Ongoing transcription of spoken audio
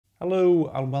Hello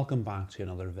and welcome back to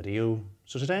another video.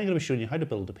 So today I'm going to be showing you how to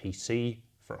build a PC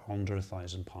for under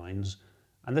 £1,000,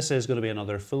 and this is going to be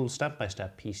another full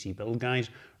step-by-step PC build guide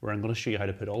where I'm going to show you how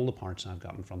to put all the parts I've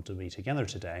got in front of me together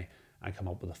today and come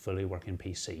up with a fully working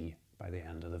PC by the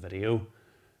end of the video.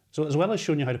 So as well as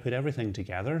showing you how to put everything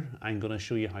together, I'm going to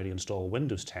show you how to install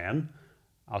Windows 10.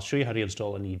 I'll show you how to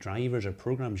install any drivers or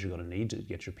programs you're going to need to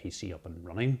get your PC up and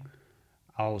running.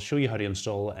 I'll show you how to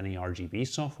install any RGB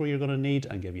software you're going to need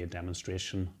and give you a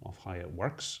demonstration of how it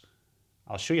works.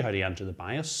 I'll show you how to enter the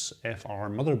BIOS. If our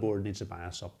motherboard needs a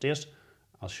BIOS update,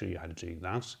 I'll show you how to do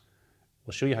that.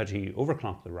 We'll show you how to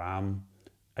overclock the RAM,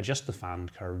 adjust the fan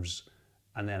curves,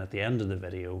 and then at the end of the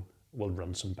video, we'll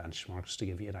run some benchmarks to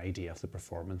give you an idea of the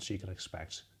performance you can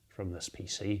expect from this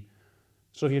PC.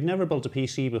 So if you've never built a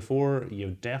PC before,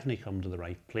 you've definitely come to the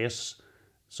right place.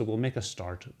 So we'll make a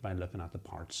start by looking at the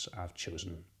parts I've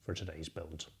chosen for today's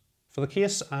build. For the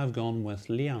case, I've gone with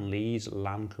Lian Li's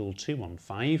Lancool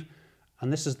 215,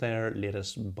 and this is their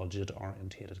latest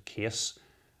budget-orientated case.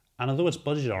 And although it's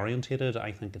budget-orientated,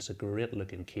 I think it's a great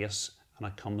looking case, and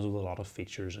it comes with a lot of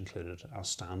features included as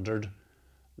standard.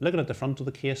 Looking at the front of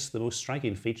the case, the most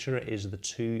striking feature is the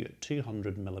two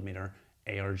 200mm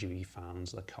ARGB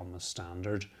fans that come as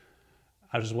standard.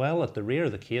 As well, at the rear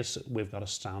of the case, we've got a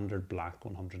standard black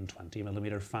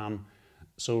 120mm fan.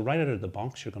 So right out of the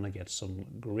box, you're going to get some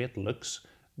great looks,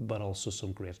 but also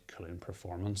some great cooling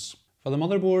performance. For the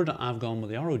motherboard, I've gone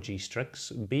with the ROG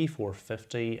Strix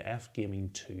B450 F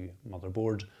Gaming 2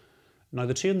 motherboard. Now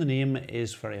the 2 in the name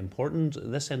is very important.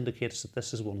 This indicates that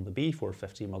this is one of the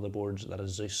B450 motherboards that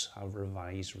ASUS have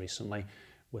revised recently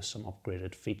with some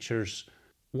upgraded features.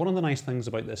 One of the nice things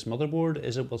about this motherboard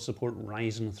is it will support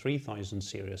Ryzen 3000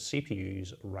 series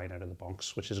CPUs right out of the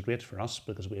box, which is great for us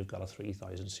because we've got a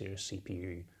 3000 series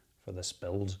CPU for this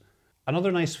build.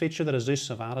 Another nice feature that ASUS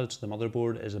have added to the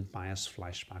motherboard is a BIOS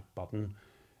flashback button,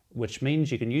 which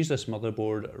means you can use this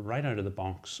motherboard right out of the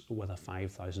box with a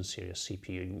 5000 series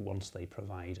CPU once they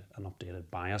provide an updated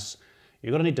BIOS.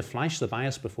 You're going to need to flash the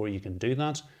BIOS before you can do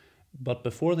that, but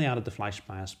before they added the flash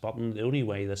BIOS button, the only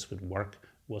way this would work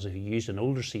was if you used an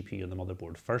older CPU in the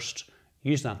motherboard first,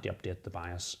 use that to update the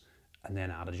BIOS, and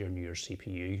then added your newer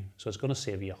CPU. So it's going to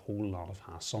save you a whole lot of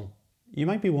hassle. You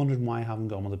might be wondering why I haven't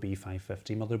gone with a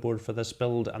B550 motherboard for this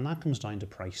build, and that comes down to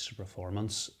price to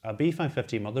performance. A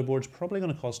B550 motherboard is probably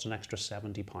going to cost an extra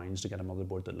 £70 to get a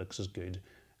motherboard that looks as good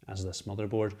as this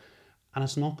motherboard, and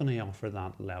it's not going to offer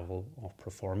that level of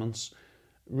performance.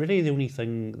 Really, the only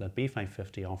thing that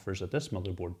B550 offers that this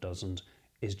motherboard doesn't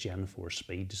is Gen 4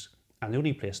 speeds. And the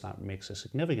only place that makes a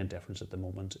significant difference at the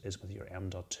moment is with your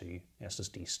M.2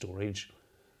 SSD storage.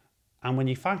 And when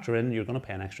you factor in, you're going to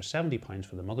pay an extra £70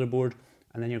 for the motherboard,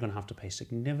 and then you're going to have to pay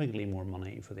significantly more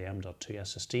money for the M.2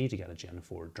 SSD to get a Gen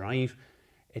 4 drive.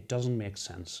 It doesn't make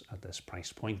sense at this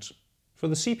price point. For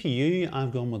the CPU,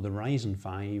 I've gone with the Ryzen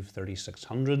 5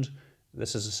 3600.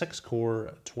 This is a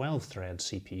 6-core, 12-thread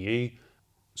CPU.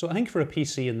 So I think for a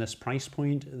PC in this price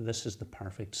point, this is the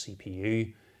perfect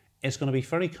CPU. It's going to be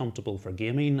very comfortable for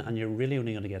gaming, and you're really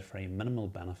only going to get very minimal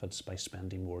benefits by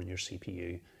spending more on your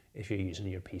CPU if you're using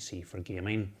your PC for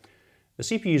gaming. The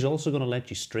CPU is also going to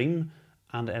let you stream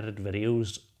and edit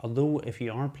videos, although if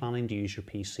you are planning to use your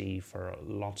PC for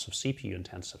lots of CPU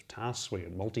intensive tasks where your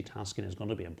multitasking is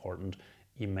going to be important,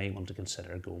 you may want to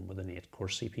consider going with an 8-core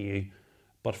CPU.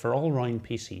 But for all-round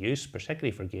PC use,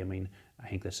 particularly for gaming, I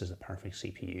think this is a perfect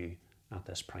CPU at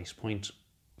this price point.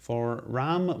 For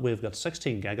RAM, we've got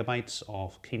 16GB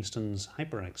of Kingston's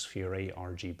HyperX Fury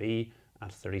RGB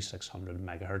at 3600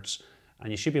 MHz, and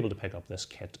you should be able to pick up this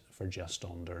kit for just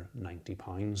under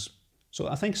 £90. So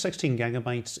I think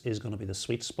 16GB is going to be the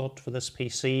sweet spot for this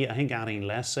PC. I think adding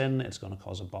less in, it's going to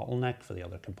cause a bottleneck for the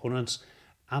other components.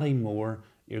 Adding more,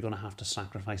 you're going to have to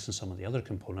sacrifice in some of the other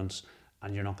components,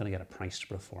 and you're not going to get a price to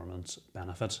performance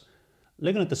benefit.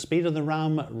 Looking at the speed of the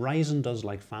RAM, Ryzen does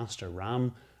like faster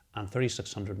RAM, and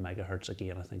 3600 MHz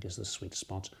again I think is the sweet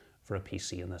spot for a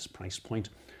PC in this price point.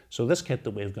 So this kit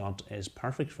that we've got is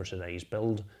perfect for today's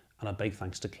build, and a big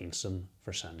thanks to Kingston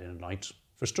for sending it out.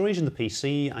 For storage in the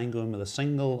PC, I'm going with a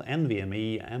single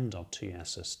NVMe M.2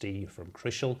 SSD from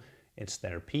Crucial. It's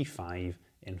their P5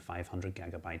 in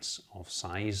 500GB of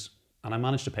size, and I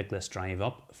managed to pick this drive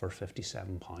up for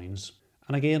 £57.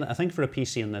 And again, I think for a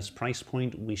PC in this price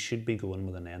point, we should be going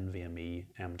with an NVMe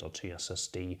M.2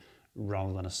 SSD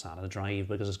rather than a SATA drive,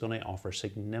 because it's going to offer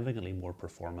significantly more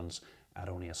performance at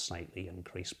only a slightly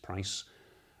increased price.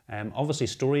 Obviously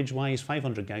storage wise,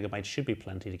 500GB should be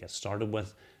plenty to get started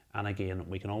with, and again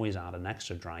we can always add an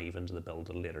extra drive into the build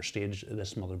at a later stage.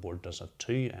 This motherboard does have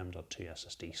 2 M.2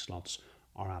 SSD slots,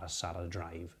 or add a SATA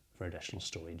drive for additional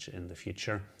storage in the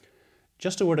future.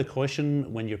 Just a word of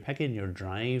caution, when you're picking your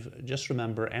drive, just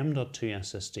remember M.2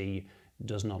 SSD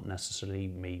does not necessarily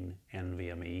mean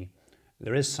NVMe.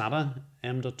 There is SATA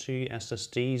M.2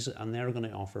 SSDs, and they're going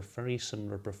to offer very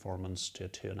similar performance to a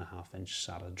 2.5-inch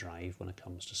SATA drive when it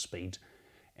comes to speed.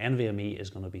 NVMe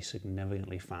is going to be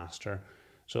significantly faster.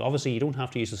 So obviously you don't have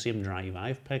to use the same drive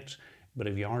I've picked, but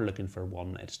if you are looking for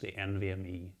one, it's the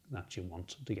NVMe that you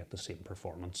want to get the same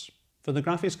performance. For the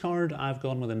graphics card, I've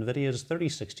gone with Nvidia's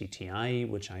 3060 Ti,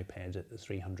 which I paid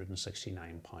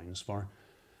 £369 for.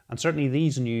 And certainly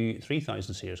these new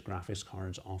 3000 series graphics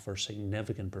cards offer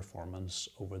significant performance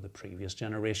over the previous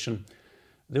generation.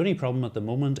 The only problem at the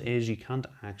moment is you can't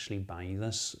actually buy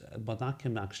this, but that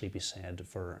can actually be said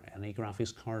for any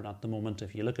graphics card at the moment.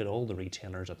 If you look at all the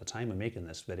retailers at the time of making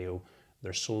this video,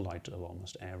 they're sold out of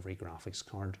almost every graphics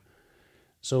card.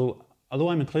 So although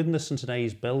I'm including this in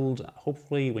today's build,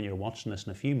 hopefully when you're watching this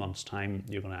in a few months' time,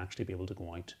 you're going to actually be able to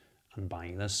go out and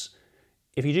buy this.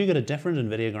 If you do get a different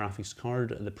Nvidia graphics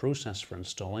card, the process for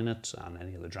installing it and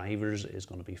any of the drivers is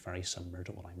going to be very similar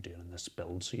to what I'm doing in this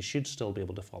build, so you should still be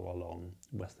able to follow along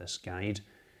with this guide.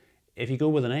 If you go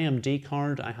with an AMD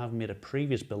card, I have made a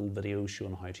previous build video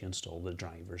showing how to install the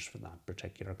drivers for that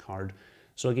particular card.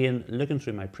 So again, looking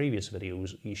through my previous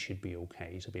videos, you should be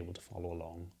okay to be able to follow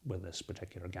along with this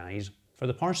particular guide. For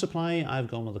the power supply, I've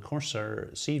gone with the Corsair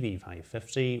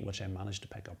CV550, which I managed to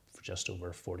pick up for just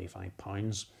over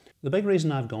 £45. The big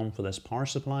reason I've gone for this power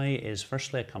supply is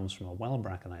firstly it comes from a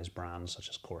well-recognised brand such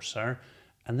as Corsair,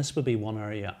 and this would be one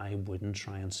area I wouldn't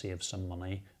try and save some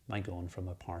money by going from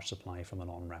a power supply from an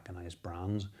unrecognised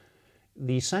brand.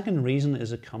 The second reason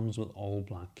is it comes with all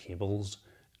black cables,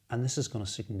 and this is going to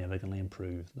significantly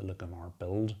improve the look of our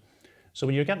build. So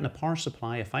when you're getting a power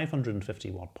supply, a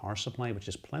 550 watt power supply, which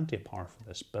is plenty of power for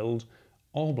this build,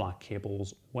 all black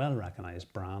cables, well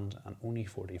recognised brand, and only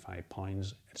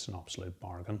 £45, it's an absolute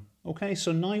bargain. Okay,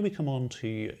 so now we come on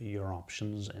to your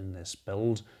options in this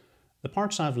build. The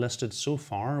parts I've listed so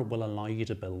far will allow you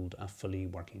to build a fully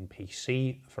working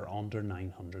PC for under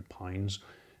 £900.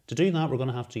 To do that, we're going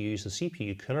to have to use the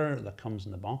CPU cooler that comes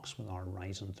in the box with our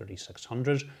Ryzen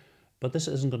 3600, but this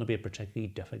isn't going to be a particularly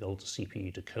difficult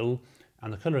CPU to cool,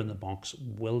 and the cooler in the box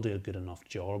will do a good enough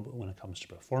job when it comes to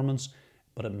performance,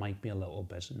 but it might be a little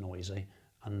bit noisy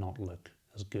and not look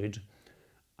as good.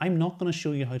 I'm not going to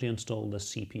show you how to install the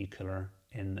CPU cooler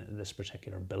in this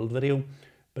particular build video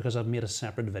because I've made a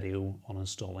separate video on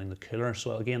installing the cooler.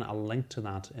 So again, I'll link to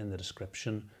that in the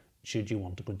description should you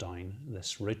want to go down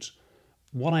this route.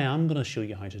 What I am going to show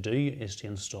you how to do is to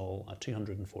install a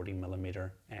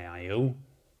 240mm AIO.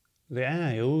 The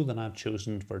AIO that I've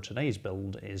chosen for today's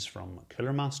build is from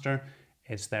Cooler Master.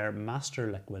 It's their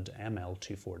Master Liquid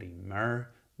ML240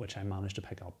 mirror, which I managed to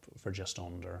pick up for just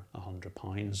under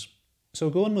 £100. So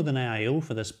going with an AIO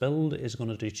for this build is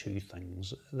going to do two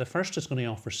things. The first is going to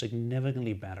offer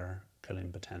significantly better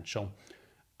cooling potential.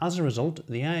 As a result,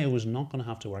 the AIO is not going to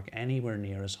have to work anywhere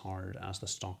near as hard as the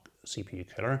stock CPU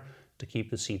cooler to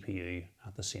keep the CPU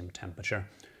at the same temperature.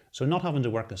 So not having to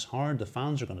work as hard, the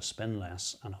fans are going to spin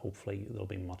less and hopefully there'll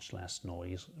be much less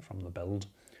noise from the build.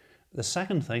 The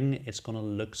second thing, it's going to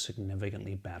look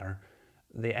significantly better.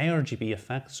 The RGB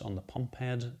effects on the pump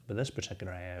head with this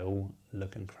particular AIO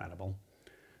look incredible.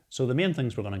 So the main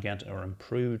things we're going to get are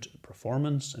improved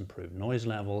performance, improved noise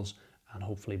levels, and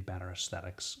hopefully better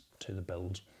aesthetics to the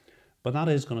build. But that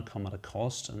is going to come at a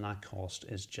cost, and that cost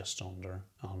is just under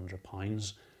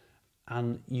 £100.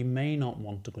 And you may not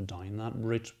want to go down that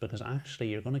route because actually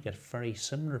you're going to get very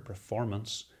similar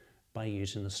performance by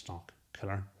using the stock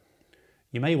cooler.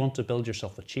 You may want to build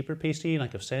yourself a cheaper PC.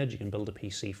 Like I've said, you can build a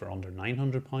PC for under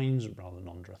 £900 rather than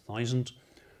under £1,000.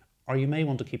 Or you may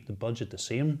want to keep the budget the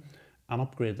same and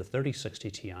upgrade the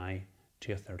 3060 Ti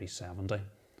to a 3070.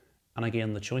 And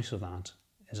again, the choice of that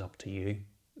is up to you.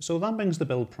 So that brings the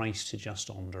build price to just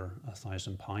under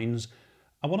 £1,000.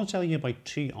 I want to tell you about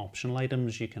two optional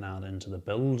items you can add into the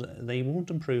build. They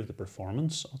won't improve the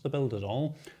performance of the build at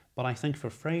all, but I think for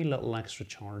very little extra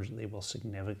charge, they will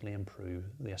significantly improve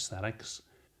the aesthetics.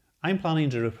 I'm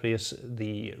planning to replace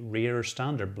the rear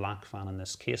standard black fan in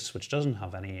this case, which doesn't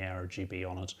have any RGB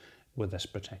on it, with this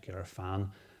particular fan.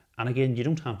 And again, you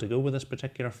don't have to go with this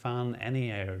particular fan. Any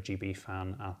RGB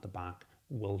fan at the back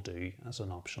will do as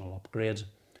an optional upgrade.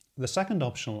 The second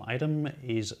optional item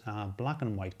is a black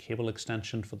and white cable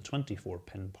extension for the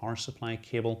 24-pin power supply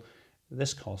cable.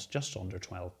 This costs just under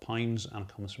 £12 and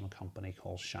comes from a company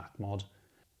called Shackmod.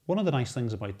 One of the nice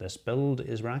things about this build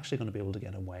is we're actually going to be able to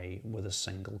get away with a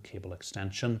single cable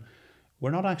extension. We're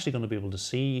not actually going to be able to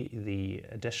see the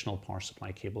additional power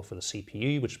supply cable for the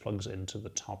CPU, which plugs into the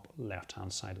top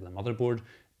left-hand side of the motherboard,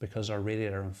 because our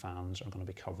radiator and fans are going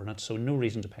to be covering it, so no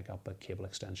reason to pick up a cable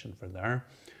extension for there.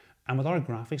 And with our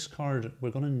graphics card, we're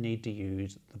going to need to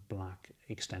use the black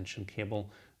extension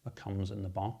cable that comes in the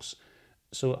box.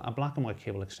 So a black and white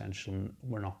cable extension,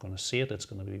 we're not going to see it, it's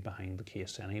going to be behind the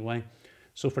case anyway.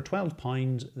 So for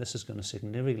 £12, this is going to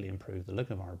significantly improve the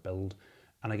look of our build.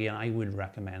 And again, I would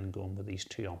recommend going with these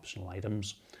two optional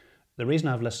items. The reason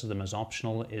I've listed them as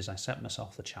optional is I set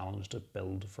myself the challenge to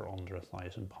build for under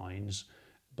 £1,000.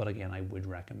 But again, I would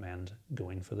recommend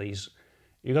going for these.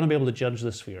 You're going to be able to judge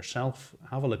this for yourself,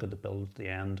 have a look at the build at the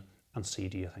end and see,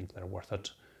 do you think they're worth it?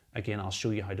 Again, I'll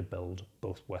show you how to build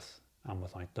both with and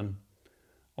without them.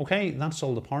 Okay, that's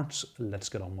all the parts, let's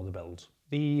get on with the build.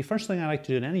 The first thing I like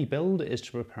to do in any build is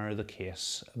to prepare the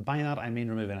case. By that I mean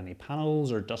removing any panels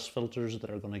or dust filters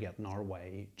that are going to get in our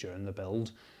way during the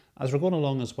build. As we're going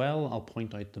along as well, I'll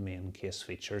point out the main case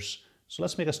features. So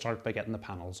let's make a start by getting the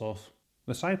panels off.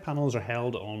 The side panels are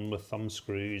held on with thumb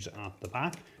screws at the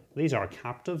back. These are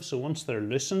captive, so once they're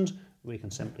loosened, we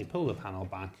can simply pull the panel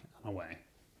back and away.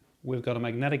 We've got a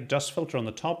magnetic dust filter on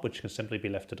the top, which can simply be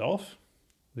lifted off.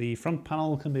 The front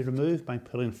panel can be removed by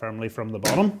pulling firmly from the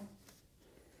bottom.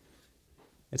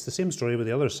 It's the same story with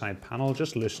the other side panel,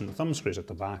 just loosen the thumb screws at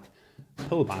the back,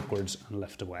 pull backwards and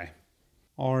lift away.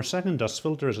 Our second dust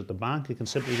filter is at the back, it can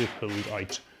simply be pulled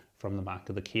out from the back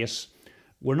of the case.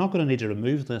 We're not going to need to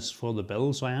remove this for the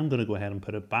build, so I am going to go ahead and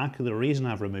put it back. The reason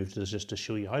I've removed it is just to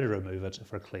show you how to remove it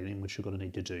for cleaning, which you're going to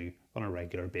need to do on a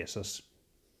regular basis.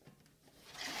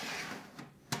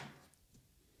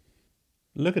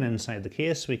 Looking inside the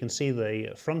case, we can see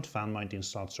the front fan mounting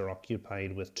slots are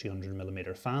occupied with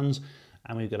 200mm fans,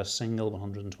 and we've got a single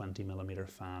 120mm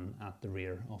fan at the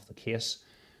rear of the case.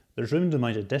 There's room to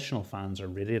mount additional fans or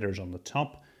radiators on the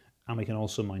top, and we can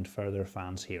also mount further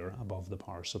fans here above the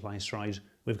power supply shroud.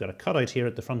 We've got a cutout here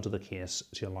at the front of the case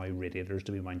to allow radiators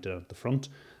to be mounted at the front,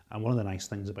 and one of the nice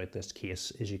things about this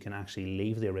case is you can actually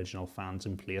leave the original fans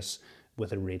in place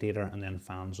with a radiator and then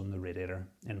fans on the radiator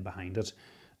in behind it.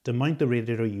 To mount the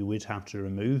radiator, you would have to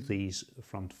remove these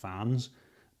front fans,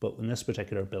 but in this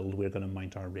particular build, we're going to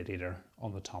mount our radiator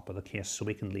on the top of the case so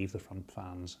we can leave the front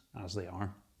fans as they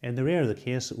are. In the rear of the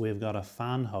case, we've got a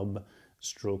fan hub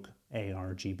stroke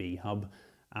ARGB hub,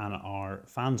 and our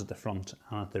fans at the front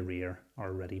and at the rear are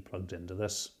already plugged into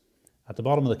this. At the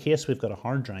bottom of the case, we've got a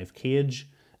hard drive cage,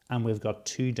 and we've got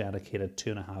two dedicated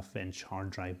 2.5-inch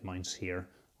hard drive mounts here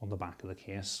on the back of the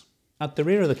case. At the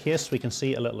rear of the case, we can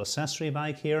see a little accessory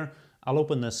bag here. I'll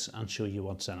open this and show you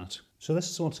what's in it. So this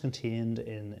is what's contained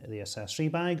in the accessory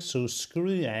bag. So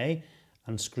screw A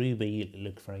and screw B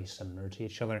look very similar to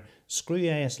each other. Screw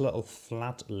A is a little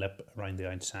flat lip around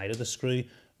the outside of the screw,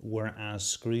 whereas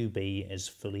screw B is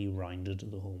fully rounded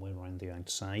the whole way around the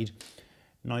outside.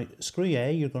 Now, screw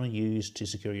A you're going to use to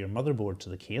secure your motherboard to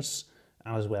the case,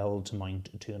 as well to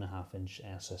mount 2.5-inch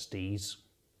SSDs.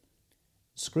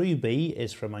 Screw B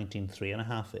is for mounting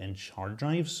 3.5-inch hard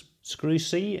drives. Screw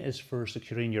C is for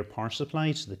securing your power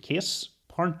supply to the case.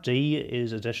 Part D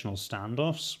is additional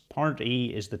standoffs. Part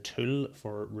E is the tool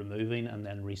for removing and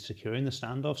then resecuring the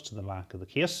standoffs to the back of the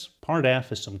case. Part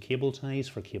F is some cable ties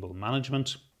for cable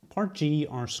management. Part G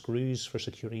are screws for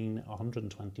securing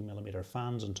 120mm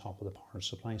fans on top of the power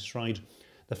supply shroud.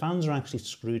 The fans are actually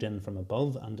screwed in from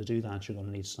above, and to do that you're going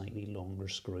to need slightly longer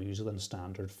screws than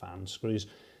standard fan screws.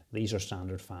 These are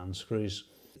standard fan screws.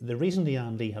 The reason Ti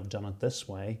and Ryzen have done it this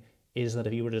way is that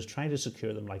if you were to try to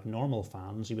secure them like normal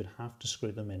fans, you would have to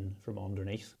screw them in from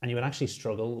underneath, and you would actually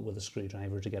struggle with a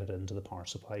screwdriver to get it into the power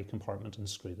supply compartment and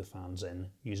screw the fans in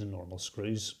using normal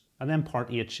screws. And then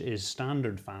part H is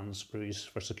standard fan screws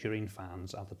for securing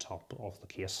fans at the top of the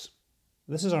case.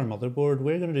 This is our motherboard.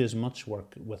 We're going to do as much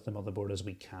work with the motherboard as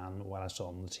we can while it's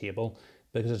on the table,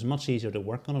 because it's much easier to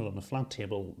work on it on a flat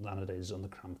table than it is on the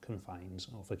cramped confines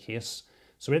of a case.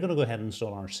 So we're going to go ahead and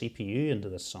install our CPU into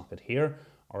this socket here,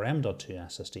 our M.2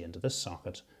 SSD into this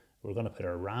socket. We're going to put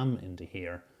our RAM into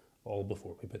here, all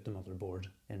before we put the motherboard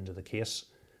into the case.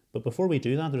 But before we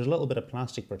do that, there's a little bit of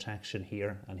plastic protection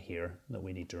here and here that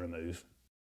we need to remove.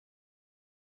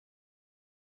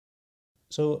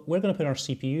 So we're going to put our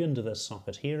CPU into this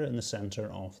socket here in the center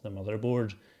of the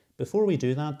motherboard. Before we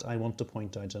do that, I want to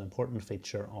point out an important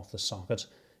feature of the socket.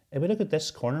 If we look at this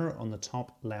corner on the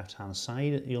top left-hand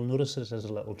side, you'll notice that it has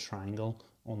a little triangle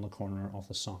on the corner of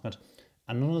the socket,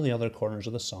 and none of the other corners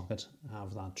of the socket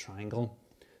have that triangle.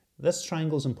 This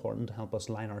triangle is important to help us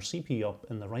line our CPU up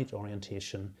in the right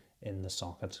orientation in the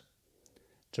socket.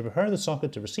 To prepare the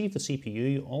socket to receive the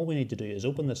CPU, all we need to do is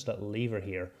open this little lever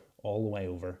here all the way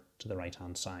over to the right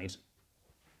hand side.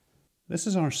 This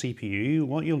is our CPU.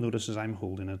 What you'll notice is I'm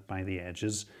holding it by the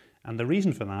edges, and the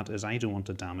reason for that is I don't want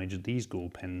to damage these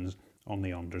gold pins on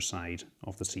the underside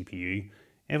of the CPU.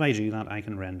 If I do that, I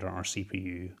can render our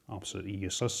CPU absolutely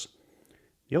useless.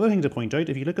 The other thing to point out,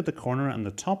 if you look at the corner and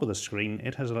the top of the screen,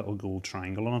 it has a little gold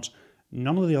triangle on it.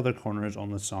 None of the other corners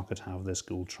on the socket have this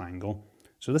gold triangle.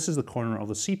 So this is the corner of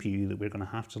the CPU that we're going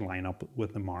to have to line up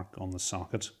with the mark on the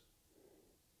socket.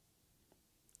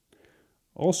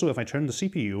 Also, if I turn the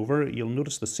CPU over, you'll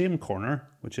notice the same corner,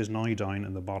 which is now down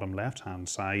in the bottom left-hand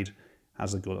side,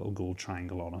 has a little gold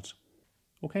triangle on it.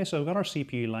 Okay, so I've got our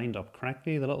CPU lined up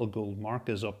correctly. The little gold mark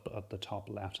is up at the top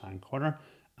left-hand corner,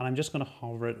 and I'm just going to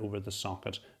hover it over the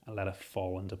socket and let it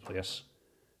fall into place.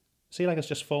 See, like it's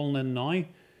just fallen in now?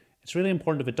 It's really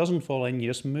important if it doesn't fall in, you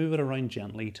just move it around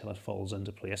gently till it falls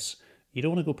into place. You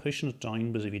don't want to go pushing it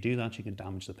down, because if you do that, you can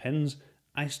damage the pins.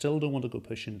 I still don't want to go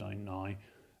pushing down now.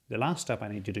 The last step I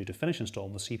need to do to finish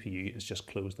installing the CPU is just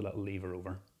close the little lever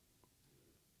over.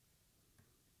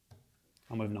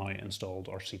 And we've now installed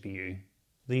our CPU.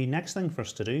 The next thing for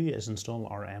us to do is install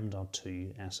our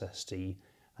M.2 SSD.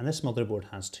 And this motherboard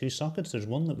has two sockets. There's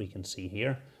one that we can see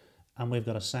here, and we've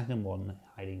got a second one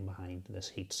hiding behind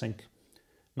this heatsink.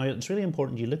 Now, it's really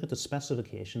important you look at the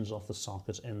specifications of the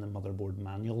sockets in the motherboard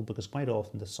manual, because quite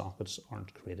often the sockets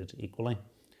aren't created equally.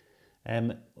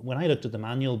 When I looked at the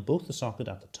manual, both the socket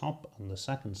at the top and the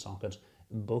second socket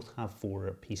both have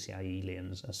 4 PCIe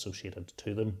lanes associated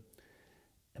to them.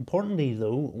 Importantly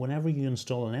though, whenever you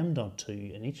install an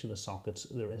M.2 in each of the sockets,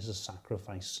 there is a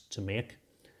sacrifice to make.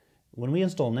 When we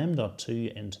install an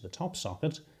M.2 into the top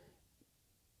socket,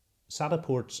 SATA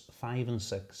ports 5 and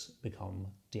 6 become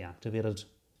deactivated.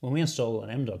 When we install an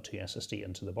M.2 SSD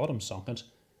into the bottom socket,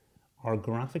 our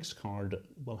graphics card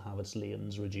will have its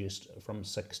lanes reduced from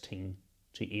 16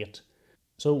 to 8.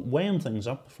 So weighing things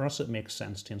up, for us it makes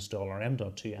sense to install our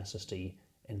M.2 SSD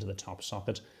into the top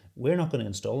socket. We're not going to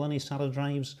install any SATA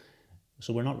drives,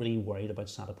 so we're not really worried about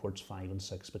SATA ports 5 and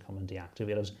 6 becoming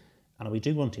deactivated. And if we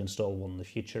do want to install one in the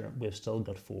future, we've still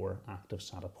got 4 active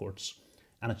SATA ports.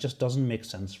 And it just doesn't make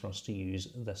sense for us to use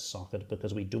this socket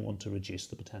because we don't want to reduce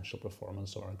the potential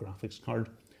performance of our graphics card.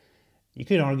 You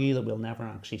could argue that we'll never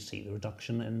actually see the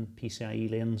reduction in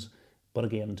PCIe lanes, but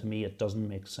again, to me, it doesn't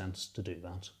make sense to do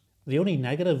that. The only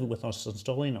negative with us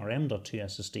installing our M.2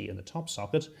 SSD in the top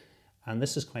socket, and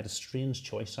this is quite a strange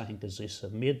choice I think Asus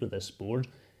have made with this board,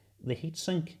 the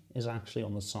heatsink is actually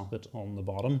on the socket on the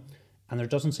bottom, and there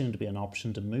doesn't seem to be an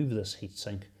option to move this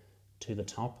heatsink to the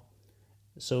top.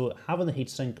 So having the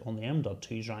heatsink on the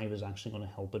M.2 drive is actually going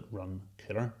to help it run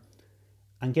cooler.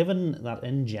 And given that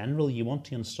in general you want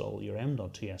to install your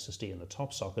M.2 SSD in the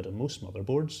top socket of most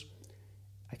motherboards,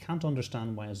 I can't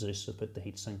understand why Asus have put the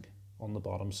heatsink on the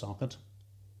bottom socket.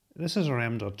 This is our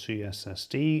M.2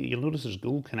 SSD. You'll notice there's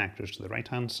gold connectors to the right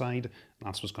hand side.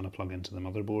 That's what's going to plug into the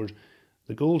motherboard.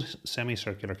 The gold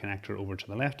semicircular connector over to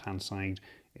the left hand side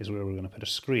is where we're going to put a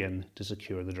screw in to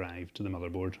secure the drive to the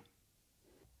motherboard.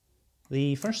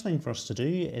 The first thing for us to do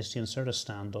is to insert a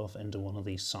standoff into one of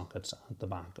these sockets at the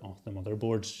back of the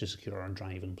motherboard to secure our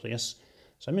drive in place.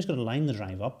 So I'm just going to line the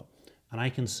drive up, and I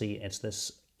can see it's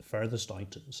this furthest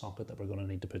out socket that we're going to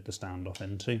need to put the standoff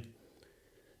into.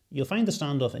 You'll find the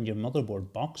standoff in your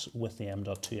motherboard box with the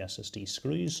M.2 SSD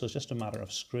screws, so it's just a matter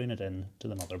of screwing it in to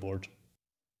the motherboard.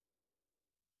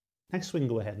 Next, we can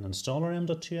go ahead and install our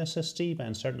M.2 SSD by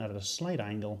inserting it at a slight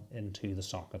angle into the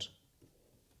socket.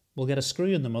 We'll get a screw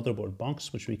in the motherboard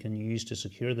box which we can use to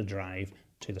secure the drive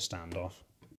to the standoff.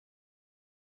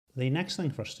 The next thing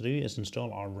for us to do is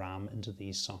install our RAM into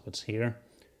these sockets here.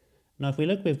 Now if we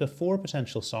look, we've got 4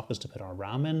 potential sockets to put our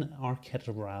RAM in. Our kit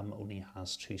of RAM only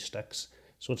has 2 sticks,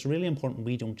 so it's really important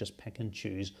we don't just pick and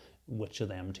choose which of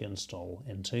them to install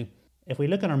into. If we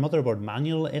look at our motherboard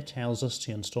manual, it tells us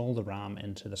to install the RAM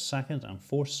into the 2nd and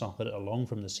 4th socket along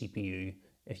from the CPU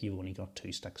if you've only got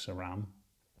 2 sticks of RAM.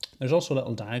 There's also a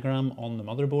little diagram on the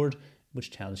motherboard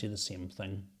which tells you the same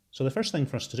thing. So the first thing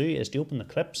for us to do is to open the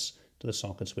clips to the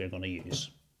sockets we're going to use.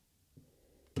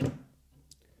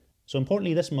 So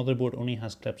importantly, this motherboard only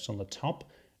has clips on the top.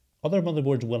 Other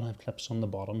motherboards will have clips on the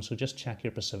bottom, so just check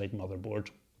your specific motherboard.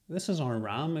 This is our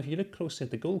RAM. If you look closely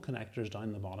at the gold connectors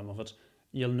down the bottom of it,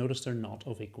 you'll notice they're not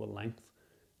of equal length.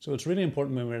 So it's really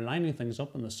important when we're lining things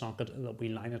up in the socket that we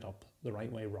line it up the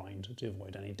right way round to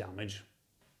avoid any damage.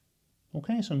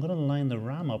 Okay, so I'm going to line the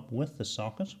RAM up with the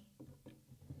socket.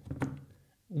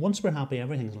 Once we're happy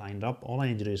everything's lined up, all I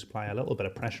need to do is apply a little bit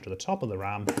of pressure to the top of the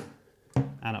RAM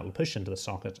and it will push into the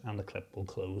socket and the clip will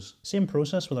close. Same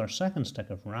process with our second stick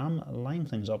of RAM, line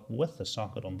things up with the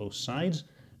socket on both sides.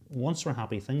 Once we're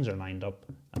happy things are lined up,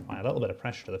 apply a little bit of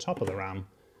pressure to the top of the RAM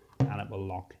and it will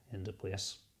lock into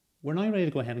place. We're now ready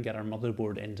to go ahead and get our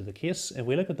motherboard into the case. If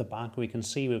we look at the back, we can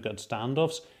see we've got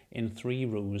standoffs in 3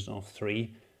 rows of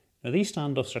 3. Now these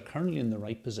standoffs are currently in the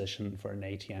right position for an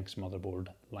ATX motherboard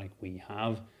like we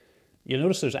have. You'll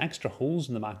notice there's extra holes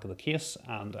in the back of the case,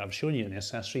 and I've shown you in the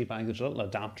accessory bag there's a little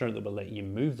adapter that will let you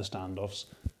move the standoffs,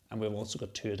 and we've also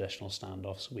got 2 additional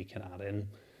standoffs we can add in.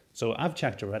 So I've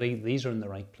checked already, these are in the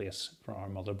right place for our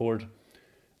motherboard.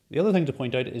 The other thing to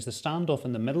point out is the standoff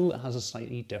in the middle has a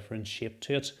slightly different shape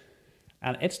to it,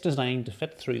 and it's designed to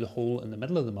fit through the hole in the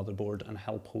middle of the motherboard and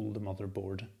help hold the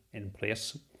motherboard in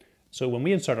place. So when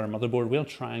we insert our motherboard, we'll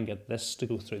try and get this to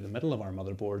go through the middle of our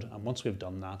motherboard, and once we've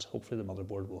done that, hopefully the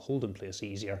motherboard will hold in place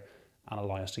easier and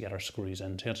allow us to get our screws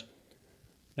into it.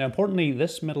 Now importantly,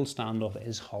 this middle standoff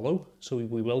is hollow, so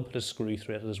we will put a screw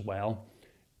through it as well.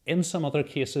 In some other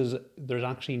cases, there's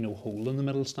actually no hole in the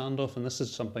middle standoff, and this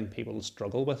is something people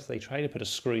struggle with. They try to put a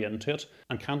screw into it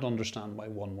and can't understand why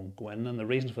one won't go in, and the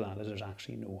reason for that is there's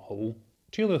actually no hole.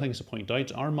 2 other things to point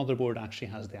out: our motherboard actually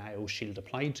has the AIO shield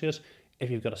applied to it.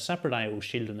 If you've got a separate AIO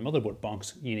shield in the motherboard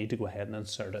box, you need to go ahead and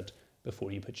insert it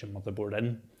before you put your motherboard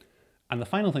in. And the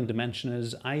final thing to mention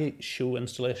is I show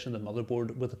installation of the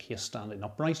motherboard with the case standing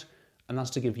upright, and that's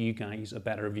to give you guys a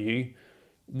better view.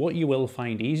 What you will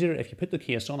find easier, if you put the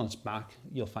case on its back,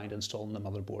 you'll find installing the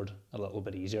motherboard a little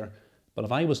bit easier. But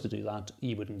if I was to do that,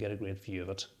 you wouldn't get a great view of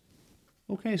it.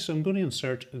 Okay, so I'm going to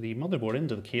insert the motherboard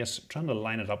into the case, trying to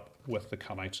line it up with the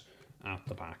cutout at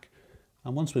the back.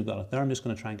 And once we've got it there, I'm just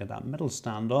going to try and get that middle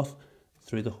standoff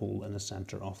through the hole in the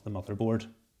center of the motherboard.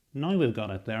 Now we've got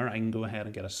it there, I can go ahead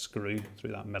and get a screw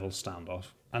through that middle standoff.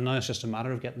 And now it's just a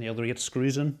matter of getting the other 8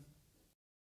 screws in.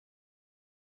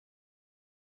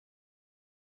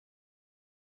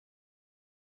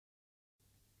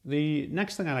 The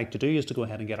next thing I like to do is to go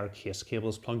ahead and get our case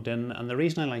cables plugged in, and the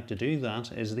reason I like to do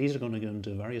that is these are going to go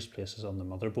into various places on the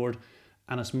motherboard,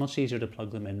 and it's much easier to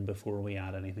plug them in before we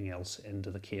add anything else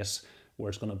into the case, where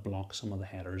it's going to block some of the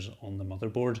headers on the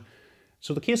motherboard.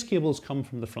 So the case cables come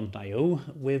from the front I/O.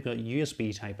 We've got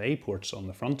USB Type A ports on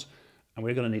the front, and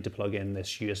we're going to need to plug in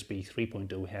this USB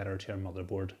 3.0 header to our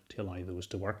motherboard to allow those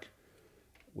to work.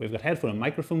 We've got headphone and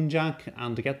microphone jack,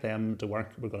 and to get them to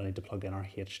work, we're going to need to plug in our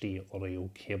HD audio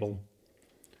cable.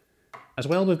 As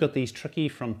well, we've got these tricky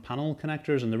front panel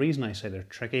connectors, and the reason I say they're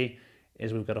tricky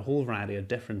is we've got a whole variety of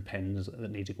different pins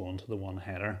that need to go onto the one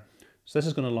header. So this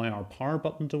is going to allow our power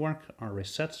button to work, our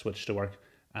reset switch to work,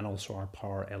 and also our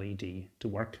power LED to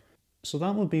work. So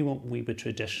that would be what we would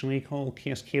traditionally call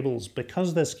case cables.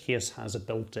 Because this case has a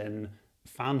built-in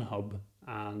fan hub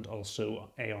and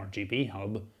also a RGB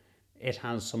hub, it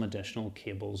has some additional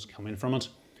cables coming from it.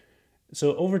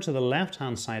 So over to the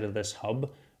left-hand side of this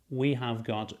hub, we have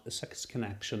got 6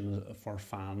 connections for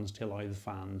fans to allow the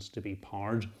fans to be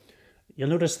powered. You'll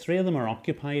notice 3 of them are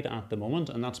occupied at the moment,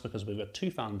 and that's because we've got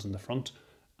 2 fans in the front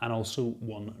and also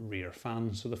 1 rear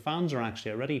fan. So the fans are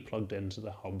actually already plugged into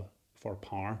the hub for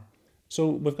power. So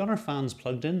we've got our fans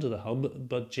plugged into the hub,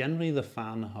 but generally the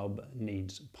fan hub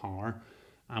needs power.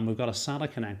 And we've got a SATA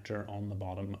connector on the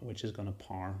bottom, which is going to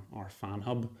power our fan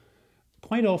hub.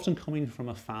 Quite often coming from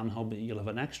a fan hub, you'll have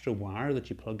an extra wire that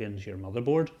you plug into your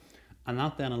motherboard, and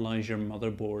that then allows your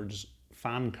motherboard's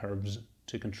fan curves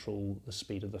to control the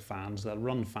speed of the fans. They'll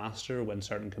run faster when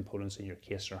certain components in your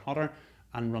case are hotter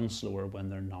and run slower when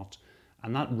they're not.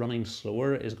 And that running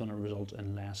slower is going to result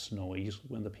in less noise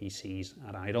when the PC's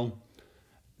at idle.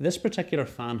 This particular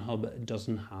fan hub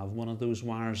doesn't have one of those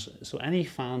wires, so any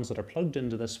fans that are plugged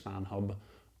into this fan hub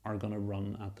are going to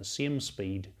run at the same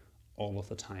speed all of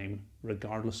the time,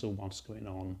 regardless of what's going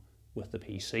on with the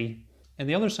PC. In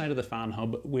the other side of the fan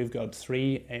hub, we've got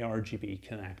 3 ARGB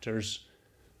connectors.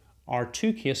 Our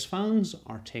 2 case fans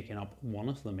are taking up 1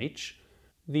 of them each.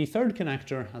 The third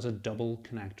connector has a double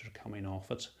connector coming off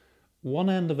it. One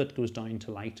end of it goes down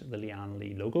to light the Lian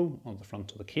Li logo on the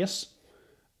front of the case,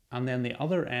 and then the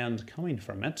other end coming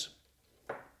from it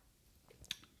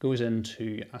goes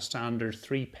into a standard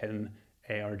 3-pin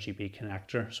ARGB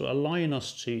connector, so allowing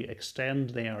us to extend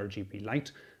the ARGB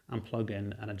light and plug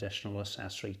in an additional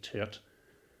accessory to it.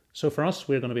 So for us,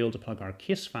 we're going to be able to plug our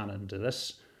case fan into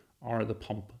this, or the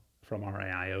pump from our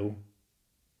AIO.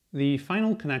 The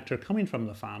final connector coming from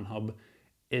the fan hub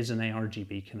is an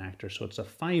ARGB connector, so it's a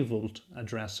 5-volt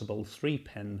addressable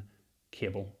 3-pin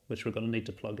cable, which we're going to need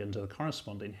to plug into the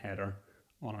corresponding header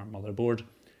on our motherboard.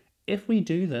 If we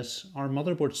do this, our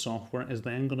motherboard software is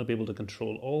then going to be able to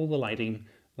control all the lighting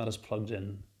that is plugged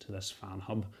in to this fan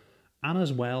hub, and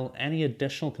as well any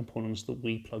additional components that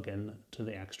we plug in to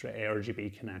the extra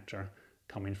ARGB connector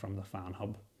coming from the fan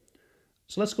hub.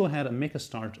 So let's go ahead and make a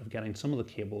start of getting some of the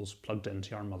cables plugged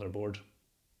into our motherboard.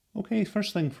 Okay,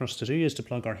 first thing for us to do is to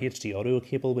plug our HD audio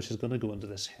cable, which is going to go into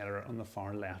this header on the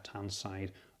far left hand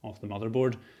side of the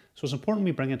motherboard. So it's important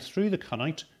we bring it through the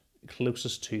cutout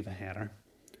closest to the header.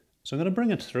 So I'm going to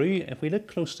bring it through. If we look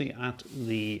closely at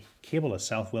the cable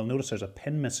itself, we'll notice there's a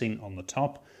pin missing on the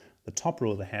top. The top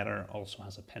row of the header also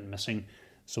has a pin missing,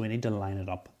 so we need to line it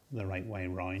up the right way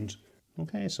round.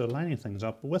 Okay, so lining things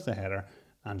up with the header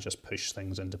and just push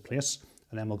things into place,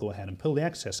 and then we'll go ahead and pull the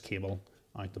excess cable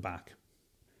out the back.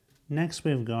 Next,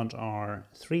 we've got our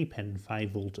 3-pin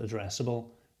 5-volt addressable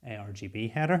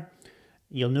ARGB header.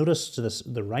 You'll notice to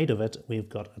the right of it, we've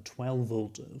got a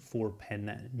 12-volt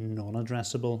 4-pin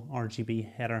non-addressable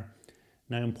RGB header.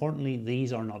 Now, importantly,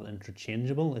 these are not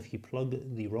interchangeable. If you plug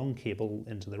the wrong cable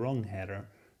into the wrong header,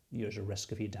 there's a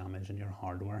risk of you damaging your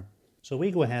hardware. So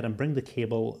we go ahead and bring the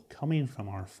cable coming from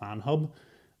our fan hub.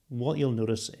 What you'll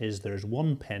notice is there's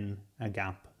 1 pin, a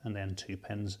gap, and then 2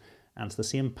 pins, and it's the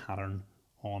same pattern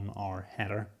on our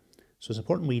header. So it's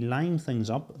important we line things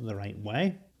up the right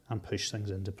way and push things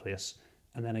into place,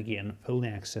 and then again pull the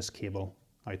excess cable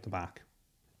out the back.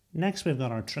 Next, we've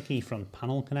got our tricky front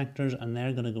panel connectors, and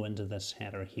they're going to go into this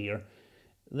header here.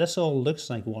 This all looks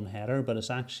like one header, but it's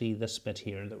actually this bit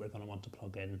here that we're going to want to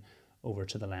plug in over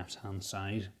to the left hand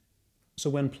side. So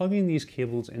when plugging these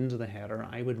cables into the header,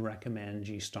 I would recommend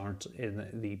you start in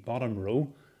the bottom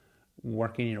row,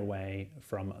 working your way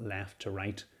from left to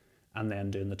right, and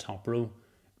then doing the top row.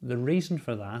 The reason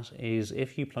for that is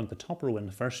if you plug the top row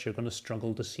in first, you're going to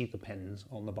struggle to see the pins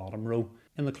on the bottom row.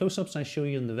 In the close-ups I show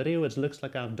you in the video, it looks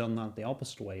like I've done that the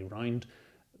opposite way round.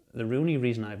 The only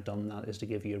reason I've done that is to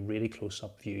give you a really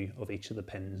close-up view of each of the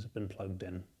pins been plugged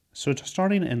in. So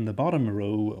starting in the bottom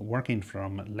row, working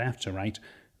from left to right,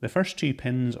 the first 2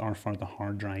 pins are for the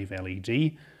hard drive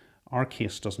LED. Our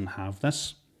case doesn't have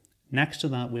this. Next to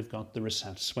that, we've got the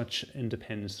reset switch into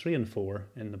pins 3 and 4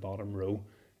 in the bottom row.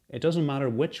 It doesn't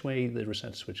matter which way the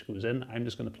reset switch goes in, I'm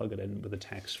just going to plug it in with the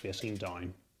text facing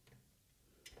down.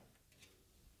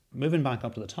 Moving back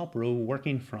up to the top row,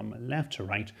 working from left to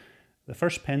right, the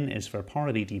first pin is for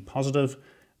power LED positive,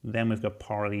 then we've got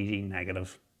power LED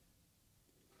negative.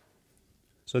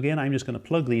 So again, I'm just going to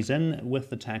plug these in with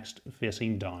the text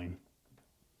facing down.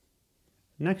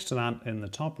 Next to that, in the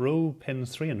top row,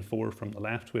 pins 3 and 4 from the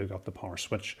left, we've got the power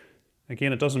switch.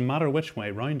 Again, it doesn't matter which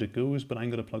way round it goes, but I'm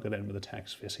going to plug it in with the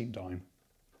text facing down.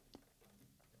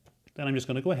 Then I'm just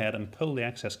going to go ahead and pull the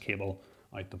excess cable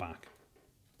out the back.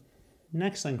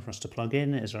 Next thing for us to plug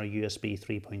in is our USB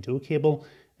 3.0 cable.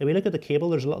 If we look at the cable,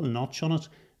 there's a little notch on it.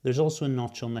 There's also a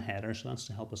notch on the header, so that's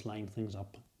to help us line things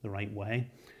up the right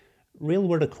way. Real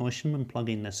word of caution when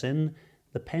plugging this in,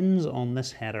 the pins on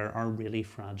this header are really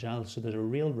fragile, so there's a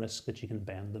real risk that you can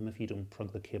bend them if you don't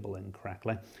plug the cable in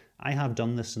correctly. I have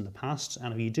done this in the past,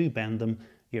 and if you do bend them,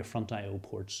 your front I/O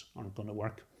ports aren't going to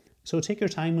work. So take your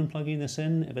time when plugging this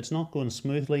in. If it's not going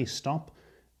smoothly, stop,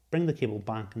 bring the cable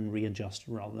back and readjust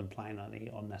rather than applying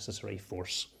any unnecessary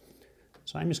force.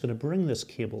 So I'm just going to bring this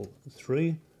cable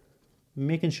through,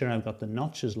 making sure I've got the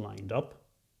notches lined up,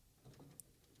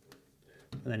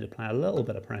 and then apply a little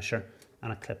bit of pressure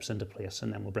and it clips into place,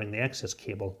 and then we'll bring the excess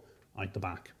cable out the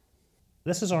back.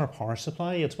 This is our power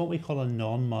supply. It's what we call a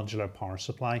non-modular power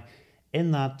supply,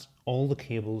 in that all the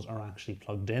cables are actually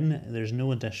plugged in. There's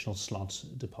no additional slots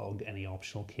to plug any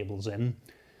optional cables in.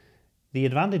 The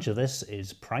advantage of this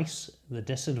is price. The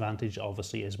disadvantage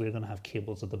obviously is we're going to have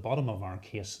cables at the bottom of our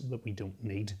case that we don't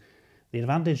need. The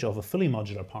advantage of a fully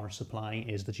modular power supply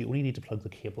is that you only need to plug the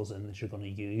cables in that you're going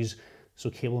to use, so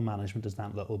cable management is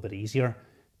that little bit easier.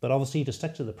 But obviously, to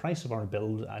stick to the price of our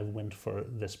build, I went for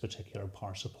this particular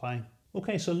power supply.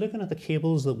 Okay, so looking at the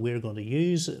cables that we're going to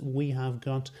use, we have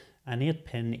got an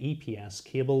 8-pin EPS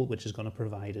cable, which is going to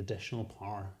provide additional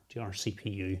power to our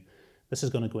CPU. This is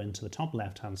going to go into the top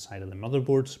left-hand side of the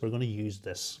motherboard, so we're going to use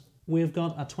this. We've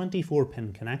got a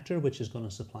 24-pin connector, which is going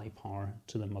to supply power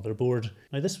to the motherboard.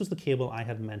 Now, this was the cable I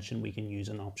had mentioned we can use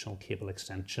an optional cable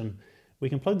extension. We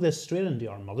can plug this straight into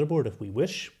our motherboard if we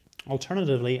wish.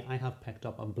 Alternatively, I have picked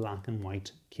up a black and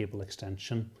white cable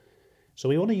extension. So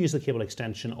we want to use the cable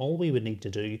extension. All we would need to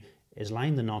do is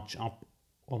line the notch up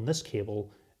on this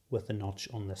cable with the notch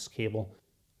on this cable,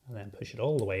 and then push it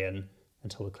all the way in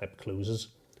until the clip closes.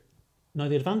 Now,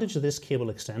 the advantage of this cable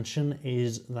extension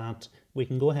is that we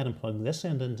can go ahead and plug this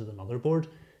end into the motherboard.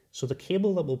 So the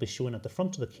cable that will be shown at the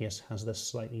front of the case has this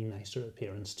slightly nicer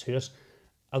appearance to it.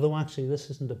 Although actually this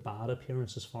isn't a bad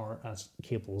appearance as far as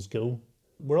cables go.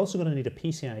 We're also going to need a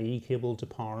PCIe cable to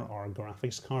power our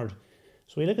graphics card.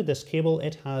 So we look at this cable,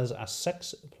 it has a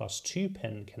 6+2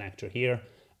 pin connector here,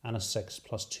 and a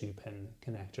 6+2 pin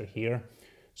connector here.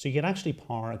 So you can actually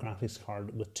power a graphics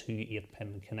card with two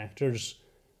 8-pin connectors.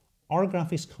 Our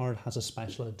graphics card has a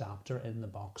special adapter in the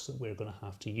box that we're going to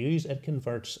have to use. It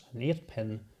converts an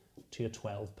 8-pin to a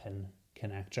 12-pin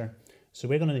connector. So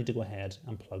we're going to need to go ahead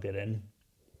and plug it in.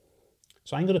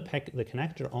 So I'm going to pick the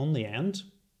connector on the end,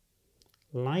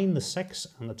 line the 6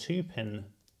 and the 2-pin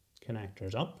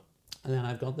connectors up, and then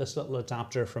I've got this little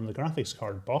adapter from the graphics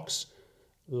card box,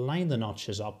 line the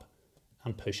notches up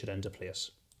and push it into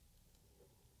place.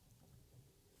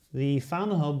 The fan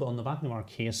hub on the back of our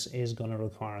case is going to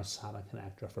require a SATA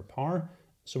connector for power,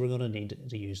 so we're going to need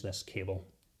to use this cable.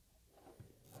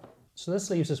 So this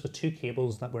leaves us with two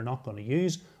cables that we're not going to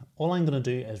use. All I'm going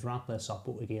to do is wrap this up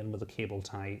again with a cable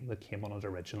tie that came on it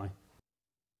originally.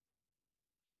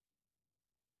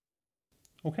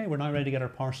 Okay, we're now ready to get our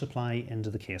power supply into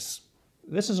the case.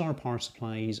 This is our power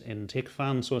supply's intake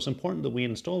fan, so it's important that we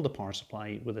install the power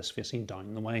supply with this facing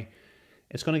down the way.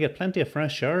 It's going to get plenty of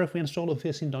fresh air if we install it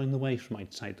facing down the way from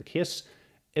outside the case.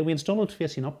 If we install it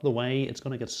facing up the way, it's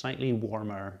going to get slightly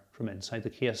warmer from inside the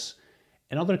case.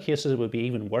 In other cases, it would be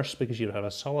even worse because you'd have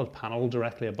a solid panel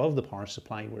directly above the power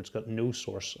supply where it's got no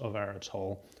source of air at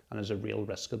all, and there's a real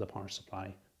risk of the power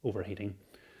supply overheating.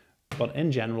 But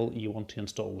in general, you want to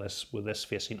install this with this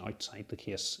facing outside the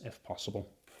case if possible.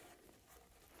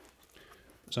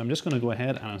 So I'm just going to go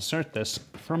ahead and insert this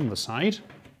from the side,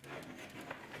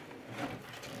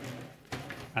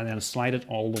 and then slide it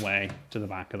all the way to the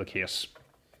back of the case.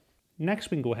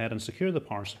 Next, we can go ahead and secure the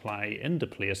power supply into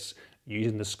place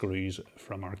using the screws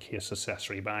from our case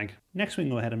accessory bag. Next, we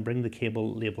can go ahead and bring the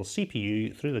cable labeled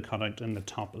CPU through the cutout in the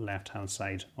top left-hand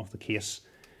side of the case.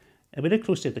 If we look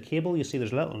closely at the cable, you see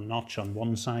there's a little notch on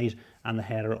one side, and the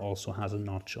header also has a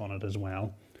notch on it as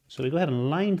well. So we go ahead and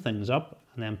line things up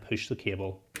and then push the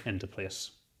cable into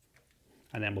place.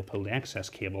 And then we'll pull the excess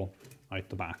cable out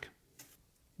the back.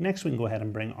 Next, we can go ahead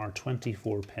and bring our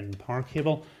 24-pin power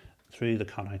cable through the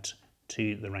cutout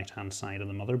to the right-hand side of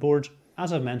the motherboard.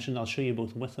 As I've mentioned, I'll show you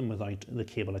both with and without the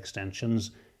cable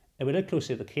extensions. If we look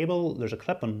closely at the cable, there's a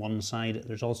clip on one side,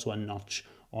 there's also a notch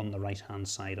on the right-hand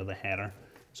side of the header.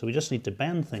 So we just need to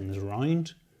bend things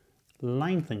around,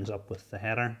 line things up with the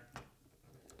header,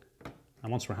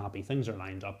 and once we're happy things are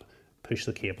lined up, push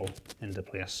the cable into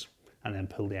place and then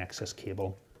pull the excess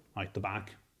cable out the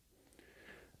back.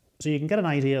 So you can get an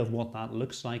idea of what that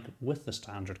looks like with the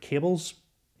standard cables.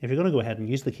 If you're going to go ahead and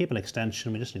use the cable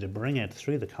extension, we just need to bring it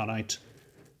through the cutout.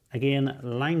 Again,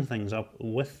 line things up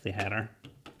with the header,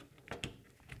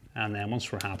 and then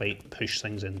once we're happy, push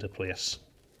things into place.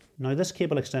 Now this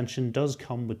cable extension does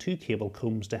come with two cable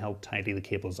combs to help tidy the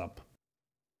cables up.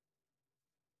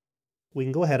 We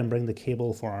can go ahead and bring the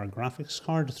cable for our graphics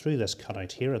card through this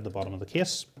cutout here at the bottom of the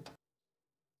case.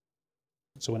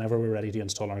 So whenever we're ready to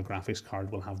install our graphics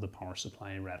card, we'll have the power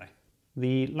supply ready.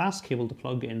 The last cable to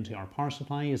plug into our power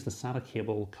supply is the SATA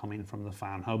cable coming from the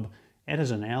fan hub. It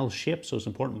is an L shape, so it's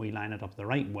important we line it up the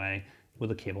right way with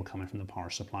the cable coming from the power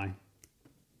supply.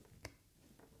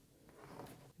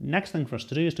 Next thing for us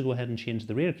to do is to go ahead and change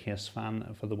the rear case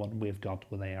fan for the one we've got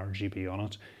with RGB on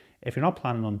it. If you're not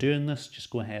planning on doing this,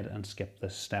 just go ahead and skip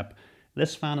this step.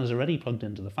 This fan is already plugged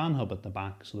into the fan hub at the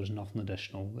back, so there's nothing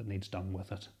additional that needs done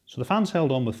with it. So the fan's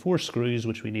held on with 4 screws,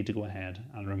 which we need to go ahead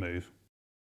and remove.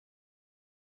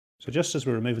 So just as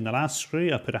we're removing the last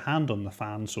screw, I've put a hand on the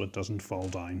fan so it doesn't fall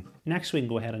down. Next we can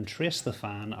go ahead and trace the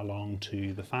fan along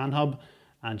to the fan hub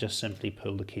and just simply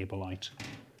pull the cable out.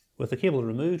 With the cable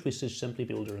removed, we should simply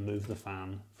be able to remove the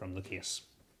fan from the case.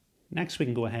 Next we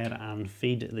can go ahead and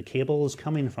feed the cables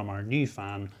coming from our new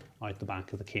fan out the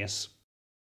back of the case.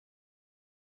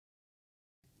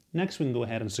 Next we can go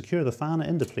ahead and secure the fan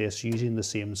into place using the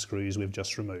same screws we've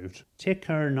just removed. Take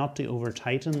care not to over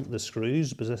tighten the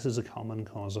screws, because this is a common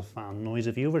cause of fan noise.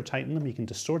 If you over tighten them, you can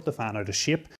distort the fan out of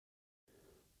shape.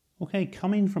 Okay,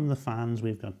 coming from the fans,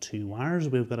 we've got 2 wires.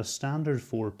 We've got a standard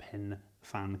 4-pin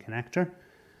fan connector,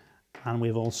 and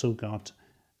we've also got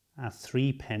a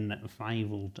 3-pin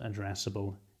 5-volt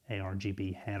addressable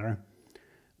ARGB header.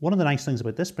 One of the nice things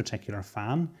about this particular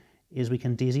fan is we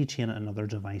can daisy chain another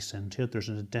device into it. There's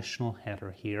an additional header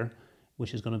here,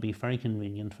 which is going to be very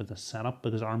convenient for this setup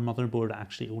because our motherboard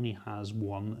actually only has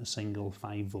one single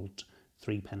 5-volt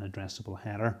 3-pin addressable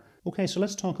header. Okay, so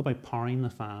let's talk about powering the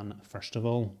fan first of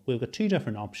all. We've got 2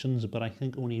 different options, but I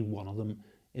think only one of them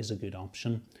is a good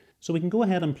option. So we can go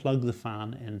ahead and plug the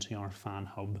fan into our fan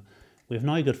hub. We've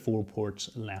now got 4 ports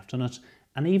left on it,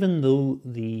 and even though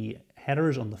the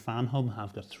headers on the fan hub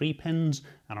have got 3 pins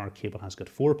and our cable has got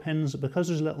 4 pins, because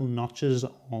there's little notches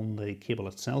on the cable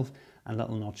itself and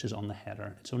little notches on the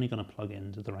header, it's only going to plug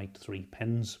into the right 3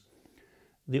 pins.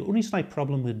 The only slight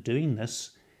problem with doing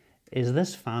this is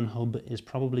this fan hub is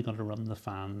probably going to run the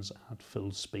fans at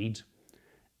full speed.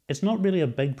 It's not really a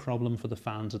big problem for the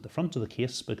fans at the front of the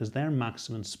case because their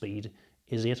maximum speed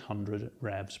is 800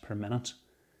 revs per minute.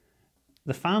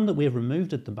 The fan that we have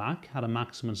removed at the back had a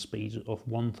maximum speed of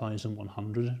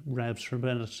 1100 revs per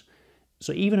minute.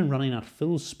 So even in running at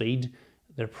full speed,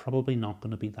 they're probably not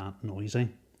going to be that noisy.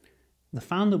 The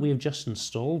fan that we have just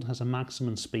installed has a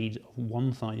maximum speed of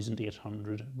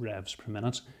 1800 revs per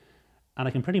minute, and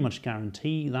I can pretty much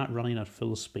guarantee that running at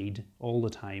full speed all the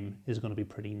time is going to be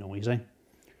pretty noisy.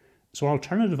 So our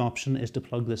alternative option is to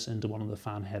plug this into one of the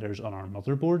fan headers on our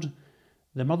motherboard.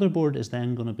 The motherboard is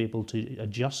then going to be able to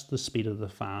adjust the speed of the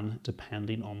fan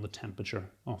depending on the temperature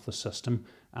of the system,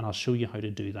 and I'll show you how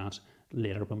to do that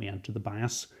later when we enter the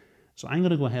BIOS. So I'm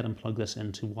going to go ahead and plug this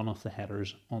into one of the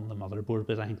headers on the motherboard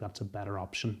because I think that's a better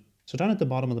option. So down at the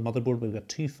bottom of the motherboard we've got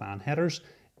two fan headers.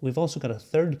 We've also got a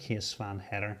third case fan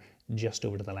header just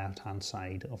over to the left hand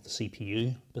side of the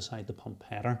CPU beside the pump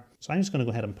header. So I'm just going to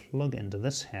go ahead and plug into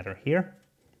this header here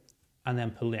and then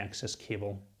pull the excess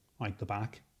cable out the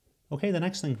back. Okay, the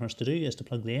next thing for us to do is to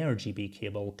plug the RGB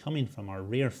cable coming from our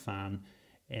rear fan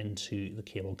into the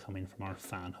cable coming from our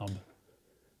fan hub.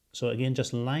 So again,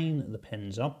 just line the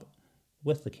pins up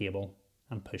with the cable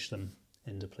and push them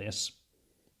into place.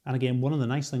 And again, one of the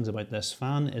nice things about this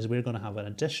fan is we're going to have an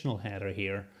additional header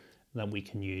here that we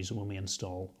can use when we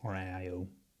install our AIO.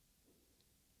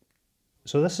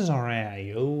 So this is our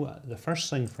AIO. The first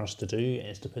thing for us to do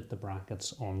is to put the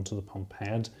brackets onto the pump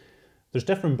head. There's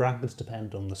different brackets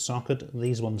depending on the socket.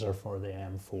 These ones are for the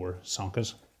M.2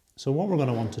 socket. So what we're going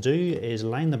to want to do is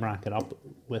line the bracket up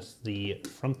with the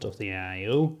front of the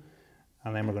AIO,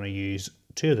 and then we're going to use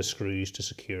two of the screws to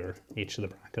secure each of the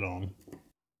bracket on.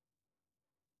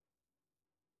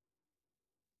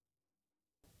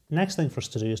 Next thing for us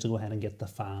to do is to go ahead and get the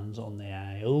fans on the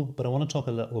AIO, but I want to talk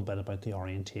a little bit about the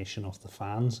orientation of the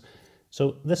fans.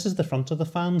 So this is the front of the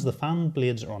fans. The fan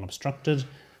blades are unobstructed.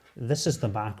 This is the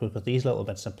back. We've got these little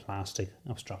bits of plastic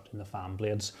obstructing the fan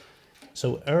blades.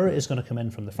 So air is going to come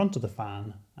in from the front of the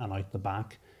fan and out the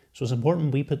back. So it's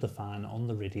important we put the fan on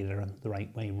the radiator the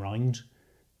right way round.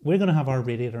 We're going to have our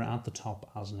radiator at the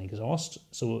top as an exhaust.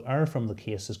 So air from the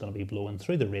case is going to be blowing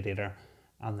through the radiator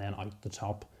and then out the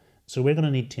top. So we're going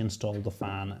to need to install the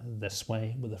fan this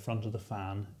way with the front of the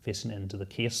fan facing into the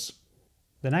case.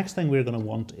 The next thing we're going to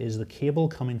want is the cable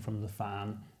coming from the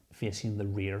fan facing the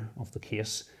rear of the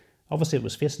case. Obviously, if it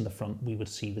was facing the front, we would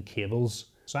see the cables.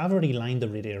 So I've already lined the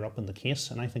radiator up in the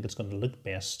case, and I think it's going to look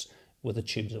best with the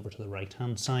tubes over to the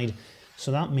right-hand side.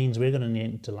 So that means we're going to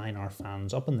need to line our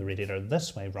fans up in the radiator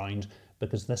this way round,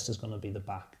 because this is going to be the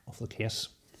back of the case.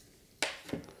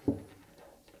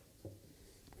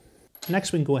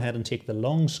 Next, we can go ahead and take the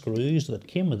long screws that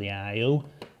came with the AIO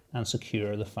and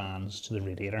secure the fans to the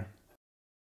radiator.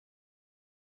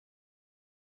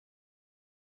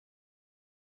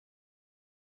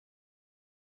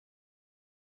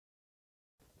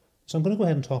 So I'm going to go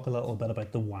ahead and talk a little bit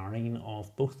about the wiring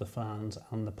of both the fans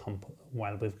and the pump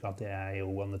while we've got the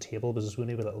AIO on the table, because it's going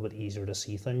to be a little bit easier to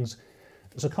see things.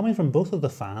 So coming from both of the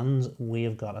fans,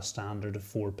 we've got a standard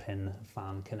 4-pin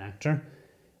fan connector.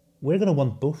 We're going to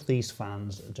want both these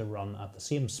fans to run at the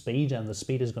same speed, and the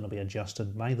speed is going to be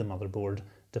adjusted by the motherboard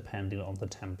depending on the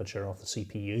temperature of the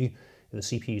CPU. If the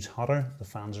CPU is hotter, the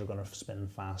fans are going to spin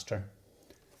faster.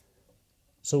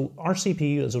 So our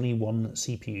CPU is only one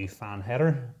CPU fan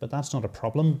header, but that's not a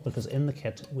problem because in the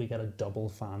kit we get a double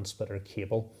fan splitter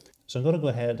cable. So I'm going to go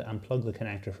ahead and plug the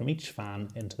connector from each fan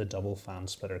into the double fan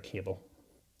splitter cable.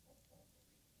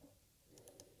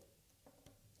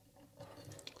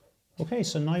 Okay,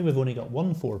 so now we've only got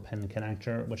one 4-pin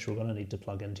connector which we're going to need to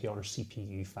plug into our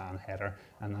CPU fan header,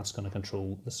 and that's going to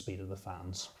control the speed of the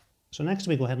fans. So next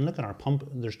we go ahead and look at our pump.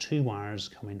 There's two wires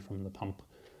coming from the pump.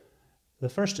 The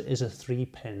first is a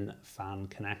 3-pin fan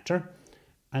connector,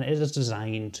 and it is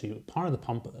designed to power the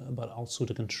pump but also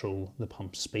to control the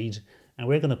pump speed, and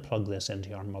we're going to plug this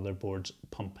into our motherboard's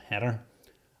pump header.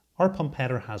 Our pump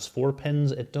header has 4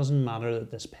 pins. It doesn't matter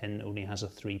that this pin only has a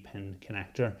 3-pin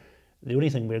connector. The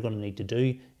only thing we're going to need to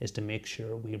do is to make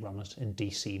sure we run it in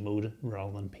DC mode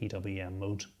rather than PWM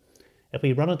mode. If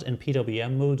we run it in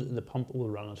PWM mode, the pump will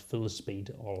run at full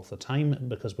speed all of the time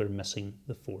because we're missing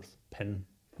the 4th pin.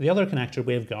 The other connector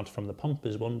we've got from the pump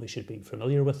is one we should be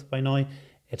familiar with by now.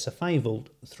 It's a 5-volt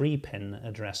 3-pin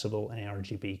addressable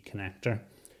ARGB connector.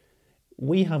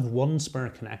 We have one spare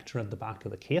connector at the back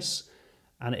of the case,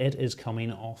 and it is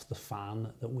coming off the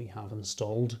fan that we have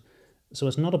installed. So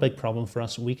it's not a big problem for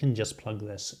us. We can just plug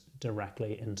this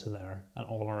directly into there and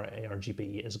all our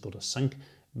ARGB is going to sync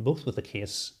both with the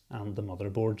case and the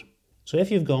motherboard. So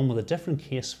if you've gone with a different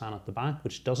case fan at the back,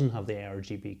 which doesn't have the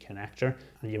ARGB connector,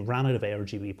 and you've ran out of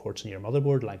ARGB ports in your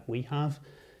motherboard like we have,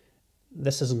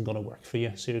 this isn't going to work for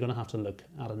you. So you're going to have to look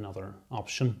at another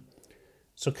option.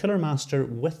 So Cooler Master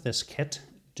with this kit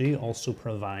do also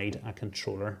provide a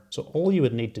controller. So all you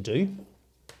would need to do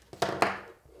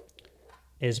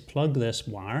is plug this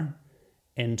wire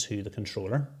into the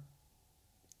controller,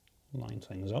 line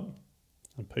things up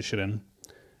and push it in.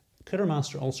 Cooler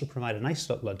Master also provide a nice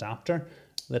little adapter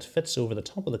that fits over the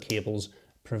top of the cables,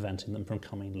 preventing them from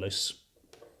coming loose.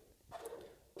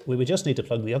 We would just need to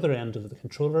plug the other end of the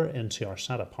controller into our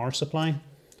SATA power supply,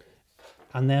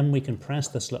 and then we can press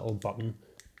this little button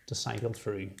to cycle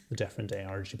through the different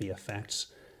ARGB effects.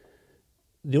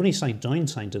 The only slight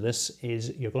downside to this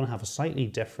is you're going to have a slightly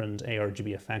different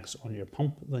ARGB effects on your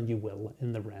pump than you will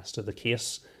in the rest of the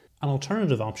case. An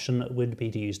alternative option would be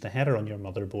to use the header on your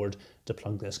motherboard to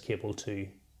plug this cable to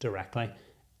directly.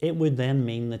 It would then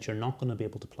mean that you're not going to be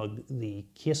able to plug the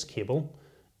case cable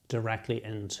directly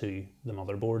into the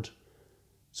motherboard.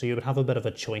 So you would have a bit of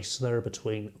a choice there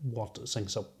between what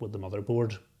syncs up with the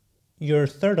motherboard. Your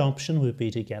third option would be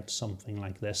to get something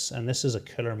like this, and this is a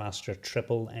Cooler Master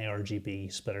triple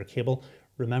ARGB splitter cable.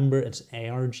 Remember, it's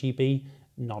ARGB,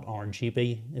 not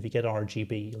RGB. If you get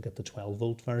RGB, you'll get the 12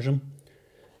 volt version.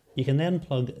 You can then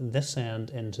plug this end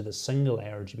into the single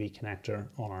ARGB connector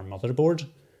on our motherboard.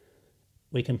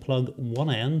 We can plug one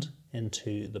end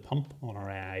into the pump on our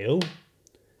AIO.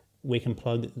 We can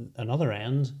plug another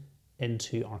end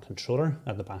into our controller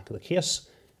at the back of the case.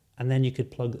 And then you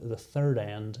could plug the third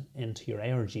end into your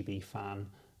ARGB fan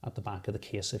at the back of the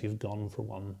case if you've gone for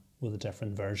one with a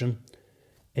different version.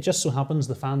 It just so happens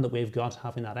the fan that we've got,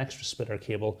 having that extra splitter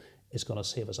cable, is going to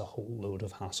save us a whole load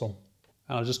of hassle.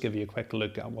 I'll just give you a quick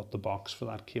look at what the box for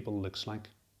that cable looks like.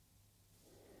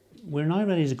 We're now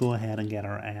ready to go ahead and get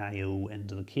our AIO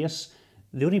into the case.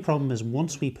 The only problem is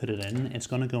once we put it in, it's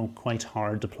going to go quite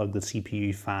hard to plug the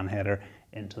CPU fan header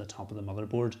into the top of the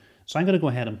motherboard. So I'm going to go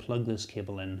ahead and plug this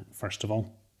cable in first of all.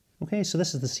 Okay, so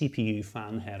this is the CPU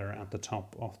fan header at the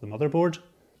top of the motherboard.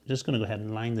 I'm just going to go ahead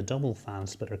and line the double fan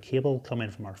splitter cable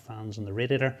coming from our fans and the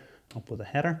radiator up with the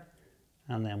header.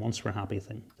 And then once we're happy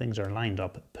things are lined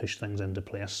up, push things into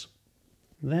place.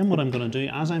 Then what I'm going to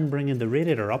do, as I'm bringing the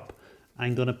radiator up,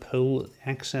 I'm going to pull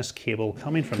excess cable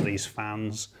coming from these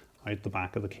fans out the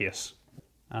back of the case.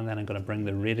 And then I'm going to bring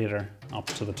the radiator up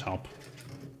to the top.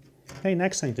 Okay,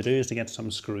 next thing to do is to get some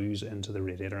screws into the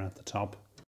radiator at the top.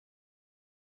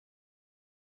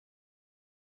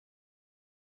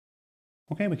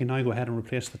 Okay, we can now go ahead and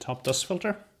replace the top dust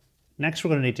filter. Next, we're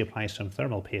going to need to apply some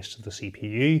thermal paste to the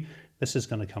CPU. This is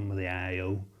going to come with the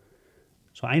AIO.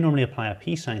 So I normally apply a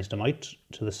pea-sized amount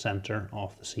to the center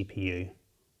of the CPU.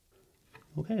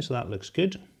 Okay, so that looks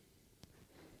good.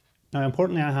 Now,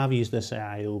 importantly, I have used this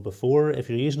AIO before. If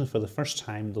you're using it for the first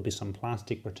time, there'll be some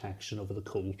plastic protection over the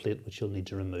cold plate, which you'll need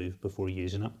to remove before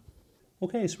using it.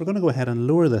 Okay, so we're going to go ahead and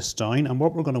lower this down, and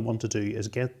what we're going to want to do is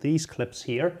get these clips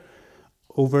here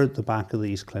over the back of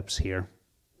these clips here.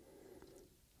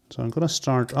 So I'm going to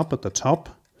start up at the top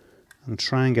and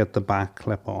try and get the back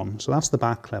clip on. So that's the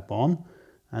back clip on,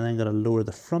 and then I'm going to lower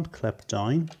the front clip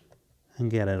down and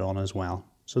get it on as well.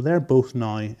 So they're both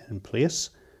now in place.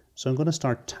 So I'm going to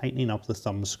start tightening up the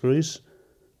thumb screws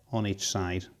on each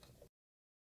side.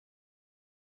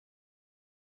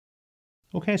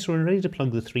 Okay, so we're ready to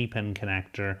plug the 3-pin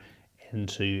connector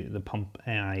into the pump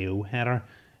AIO header.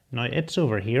 Now it's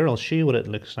over here. I'll show you what it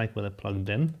looks like with it plugged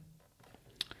in.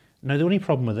 Now the only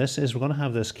problem with this is we're going to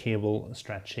have this cable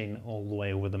stretching all the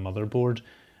way over the motherboard,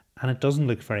 and it doesn't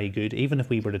look very good. Even if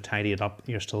we were to tidy it up,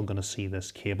 you're still going to see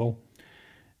this cable.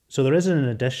 So there is an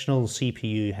additional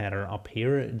CPU header up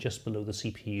here just below the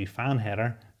CPU fan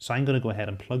header. So I'm going to go ahead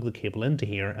and plug the cable into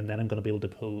here, and then I'm going to be able to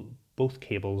pull both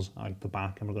cables out the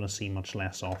back, and we're going to see much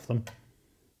less of them.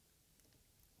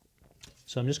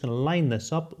 So I'm just going to line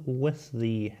this up with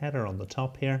the header on the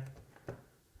top here.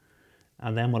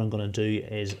 And then what I'm going to do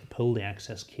is pull the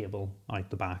excess cable out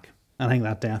the back. I think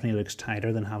that definitely looks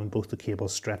tighter than having both the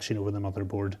cables stretching over the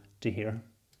motherboard to here.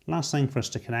 Last thing for us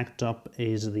to connect up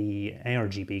is the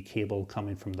ARGB cable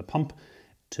coming from the pump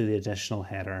to the additional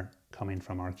header coming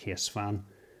from our case fan.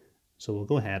 So we'll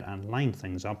go ahead and line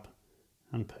things up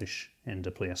and push into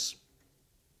place.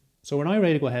 So we're now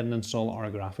ready to go ahead and install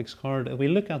our graphics card. If we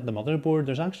look at the motherboard,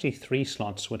 there's actually 3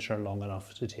 slots which are long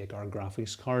enough to take our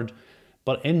graphics card.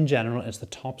 But in general, it's the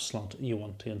top slot you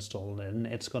want to install it in.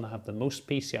 It's going to have the most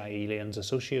PCIe lanes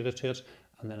associated to it,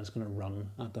 and then it's going to run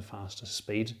at the fastest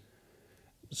speed.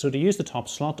 So to use the top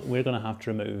slot, we're going to have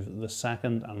to remove the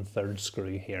 2nd and 3rd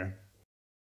screw here.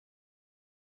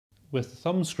 With the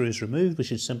thumb screws removed, we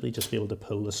should simply just be able to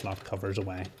pull the slot covers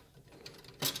away.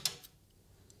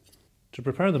 To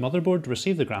prepare the motherboard to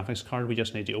receive the graphics card, we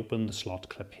just need to open the slot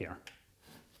clip here.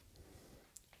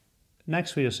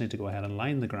 Next, we just need to go ahead and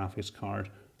line the graphics card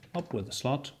up with the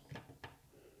slot.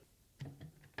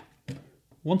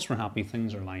 Once we're happy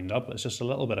things are lined up, it's just a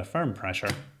little bit of firm pressure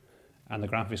and the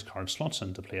graphics card slots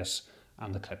into place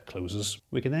and the clip closes.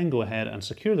 We can then go ahead and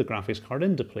secure the graphics card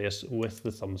into place with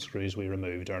the thumb screws we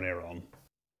removed earlier on.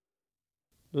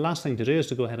 The last thing to do is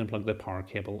to go ahead and plug the power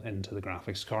cable into the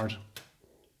graphics card.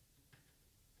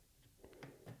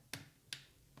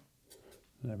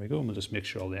 There we go, and we'll just make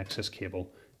sure all the excess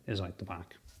cable is out the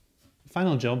back. The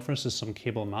final job for us is some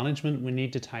cable management. We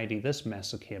need to tidy this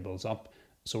mess of cables up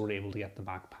so we're able to get the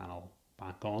back panel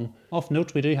back on. Of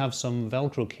note, we do have some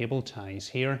Velcro cable ties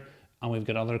here, and we've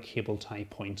got other cable tie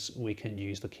points. We can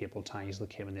use the cable ties that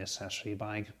came in the accessory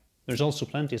bag. There's also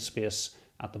plenty of space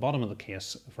at the bottom of the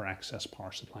case for excess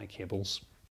power supply cables.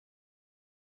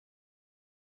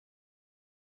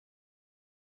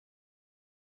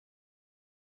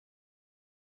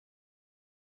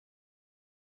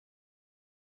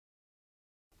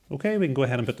 Okay, we can go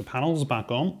ahead and put the panels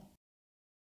back on.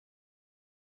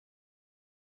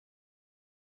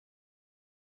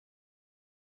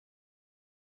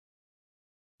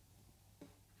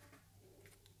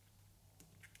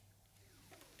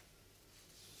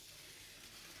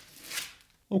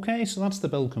 Okay, so that's the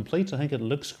build complete. I think it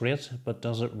looks great, but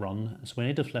does it run? So we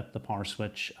need to flip the power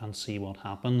switch and see what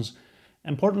happens.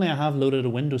 Importantly, I have loaded a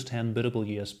Windows 10 bootable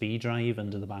USB drive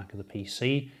into the back of the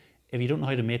PC. If you don't know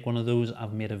how to make one of those,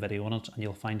 I've made a video on it and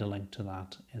you'll find a link to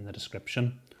that in the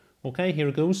description. Okay, here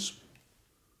it goes.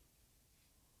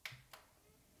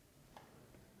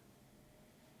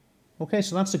 Okay,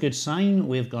 so that's a good sign.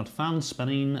 We've got fans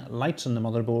spinning, lights on the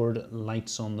motherboard,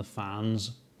 lights on the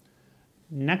fans.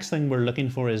 Next thing we're looking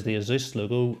for is the ASUS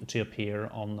logo to appear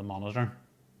on the monitor.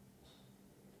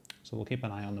 So we'll keep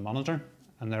an eye on the monitor,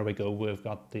 and there we go, we've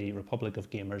got the Republic of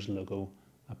Gamers logo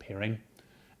appearing.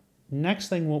 Next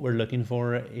thing what we're looking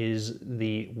for is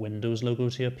the Windows logo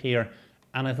to appear,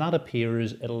 and if that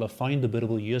appears, it'll have found the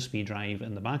bootable USB drive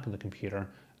in the back of the computer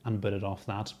and booted off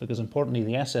that, because importantly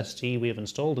the SSD we have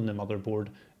installed in the motherboard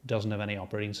doesn't have any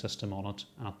operating system on it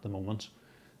at the moment.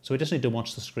 So we just need to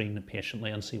watch the screen patiently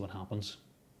and see what happens.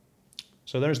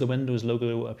 So there's the Windows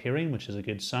logo appearing, which is a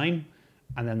good sign.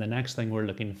 And then the next thing we're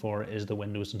looking for is the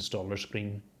Windows installer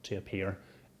screen to appear,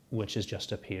 which has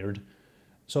just appeared.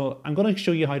 So I'm going to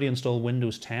show you how to install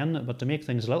Windows 10, but to make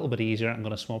things a little bit easier, I'm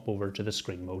going to swap over to the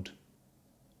screen mode.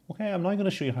 Okay, I'm now going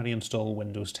to show you how to install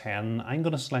Windows 10. I'm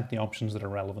going to select the options that are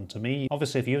relevant to me.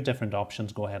 Obviously, if you have different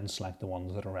options, go ahead and select the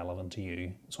ones that are relevant to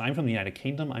you. So I'm from the United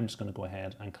Kingdom. I'm just going to go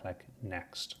ahead and click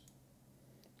Next.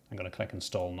 I'm going to click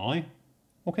Install Now.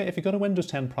 Okay, if you've got a Windows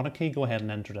 10 product key, go ahead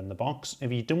and enter it in the box.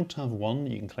 If you don't have one,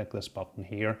 you can click this button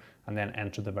here and then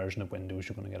enter the version of Windows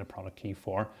you're going to get a product key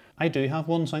for. I do have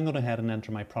one, so I'm going to go ahead and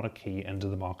enter my product key into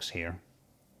the box here.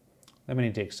 Then we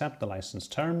need to accept the license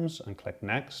terms and click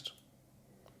Next.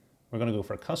 We're going to go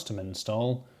for custom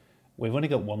install. We've only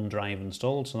got one drive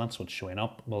installed, so that's what's showing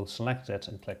up. We'll select it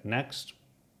and click Next.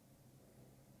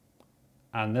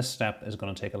 And this step is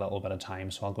going to take a little bit of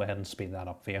time, so I'll go ahead and speed that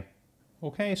up for you.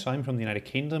 Okay, so I'm from the United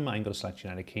Kingdom. I'm going to select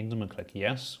United Kingdom and click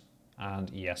Yes, and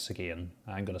Yes again.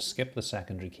 I'm going to skip the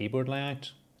secondary keyboard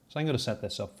layout. So I'm going to set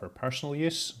this up for personal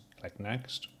use. Click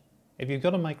Next. If you've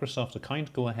got a Microsoft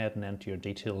account, go ahead and enter your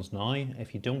details now.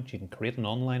 If you don't, you can create an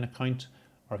online account.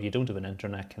 Or if you don't have an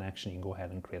internet connection, you can go ahead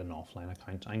and create an offline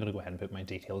account. I'm going to go ahead and put my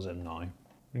details in now.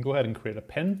 And go ahead and create a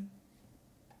PIN.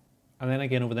 And then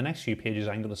again, over the next few pages,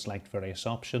 I'm going to select various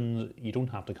options. You don't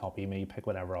have to copy me, pick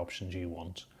whatever options you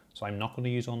want. So I'm not going to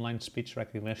use online speech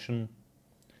recognition.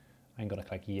 I'm going to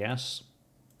click Yes.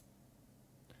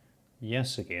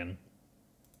 Yes again.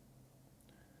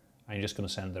 I'm just going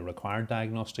to send the required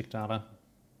diagnostic data.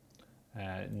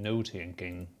 No to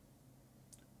inking.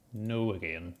 No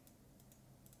again.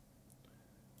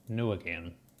 No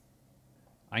again.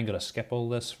 I'm going to skip all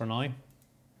this for now.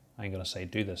 I'm going to say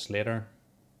do this later.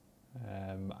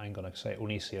 I'm going to say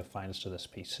only save files to this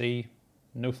PC.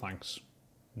 No thanks.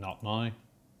 Not now.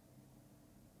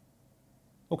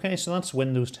 Okay, so that's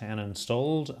Windows 10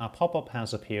 installed. A pop-up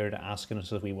has appeared asking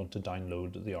us if we want to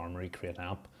download the Armoury Crate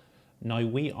app. Now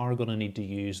we are going to need to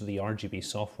use the RGB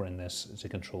software in this to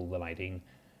control the lighting.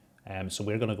 So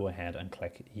we're going to go ahead and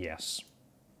click Yes.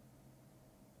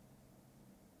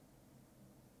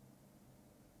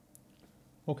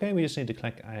 Okay, we just need to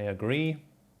click I agree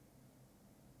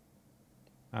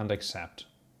and accept.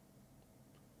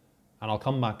 And I'll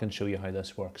come back and show you how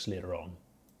this works later on.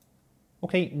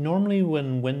 Okay, normally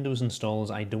when Windows installs,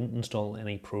 I don't install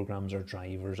any programs or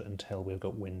drivers until we've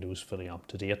got Windows fully up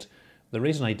to date. The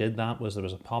reason I did that was there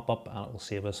was a pop-up and it will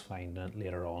save us finding it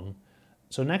later on.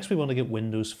 So next we want to get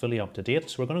Windows fully up to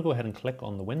date. So we're going to go ahead and click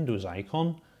on the Windows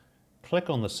icon, click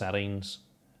on the settings.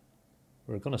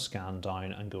 We're going to scan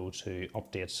down and go to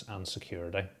Updates and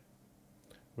Security.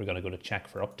 We're going to go to Check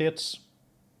for Updates.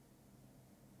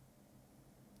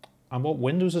 And what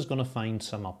Windows is going to find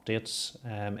some updates,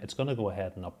 it's going to go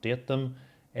ahead and update them.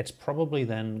 It's probably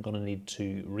then going to need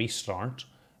to restart.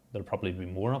 There'll probably be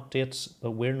more updates,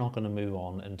 but we're not going to move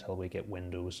on until we get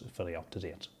Windows fully up to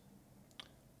date.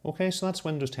 Okay, so that's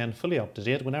Windows 10 fully up to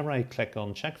date. Whenever I click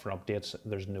on Check for Updates,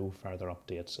 there's no further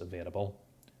updates available.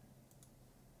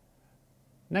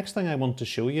 Next thing I want to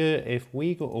show you, if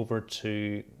we go over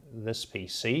to this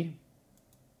PC,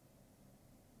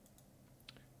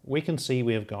 we can see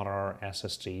we've got our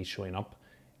SSD showing up.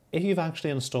 If you've actually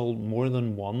installed more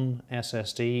than one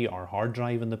SSD or hard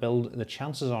drive in the build, the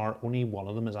chances are only one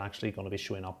of them is actually going to be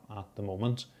showing up at the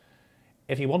moment.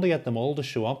 If you want to get them all to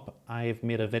show up, I've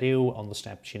made a video on the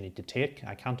steps you need to take.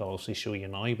 I can't obviously show you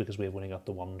now because we've only got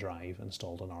the one drive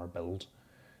installed in our build.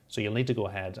 So you'll need to go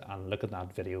ahead and look at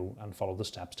that video and follow the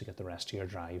steps to get the rest of your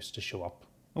drives to show up.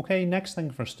 Okay, next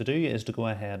thing for us to do is to go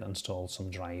ahead and install some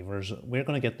drivers. We're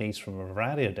going to get these from a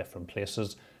variety of different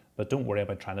places, but don't worry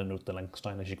about trying to note the links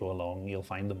down as you go along. You'll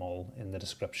find them all in the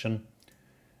description.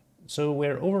 So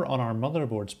we're over on our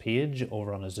motherboards page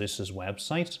over on ASUS's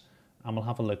website, and we'll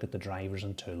have a look at the drivers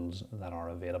and tools that are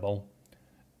available.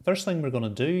 First thing we're going to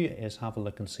do is have a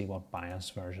look and see what BIOS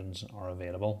versions are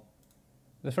available.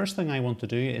 The first thing I want to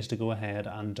do is to go ahead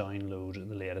and download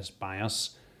the latest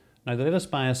BIOS. Now the latest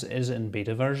BIOS is in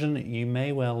beta version. You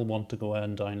may well want to go ahead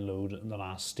and download the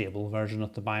last stable version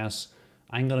of the BIOS.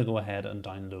 I'm going to go ahead and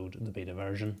download the beta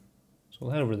version. So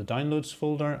we'll head over to the downloads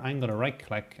folder. I'm going to right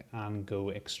click and go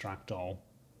extract all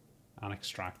and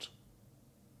extract.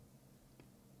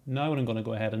 Now what I'm going to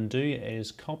go ahead and do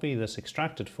is copy this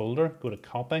extracted folder, go to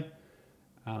copy,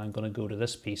 and I'm going to go to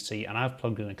this PC, and I've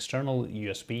plugged an external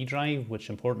USB drive,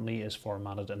 which importantly is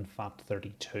formatted in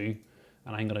FAT32.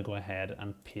 And I'm going to go ahead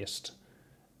and paste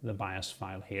the BIOS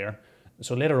file here.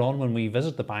 So later on when we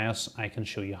visit the BIOS, I can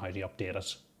show you how to update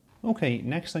it. Okay,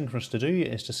 next thing for us to do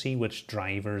is to see which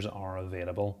drivers are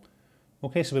available.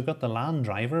 Okay, so we've got the LAN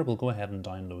driver. We'll go ahead and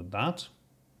download that.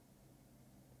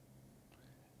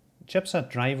 Chipset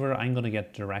driver I'm going to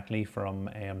get directly from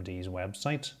AMD's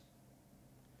website.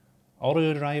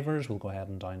 Audio drivers, we'll go ahead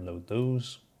and download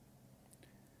those.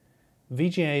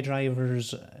 VGA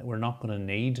drivers we're not going to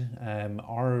need.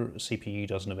 Our CPU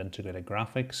doesn't have integrated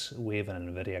graphics. We have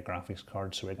an Nvidia graphics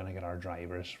card, so we're going to get our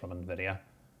drivers from Nvidia.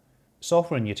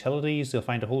 Software and utilities, you'll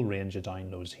find a whole range of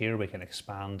downloads here. We can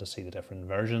expand to see the different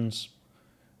versions.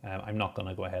 I'm not going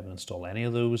to go ahead and install any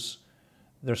of those.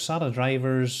 There's SATA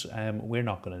drivers. We're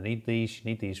not going to need these. You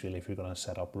need these really if you're going to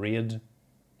set up RAID.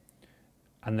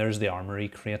 And there's the Armory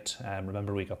crate.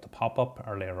 Remember we got the pop-up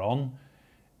earlier on.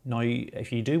 Now,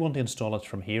 if you do want to install it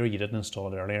from here, you didn't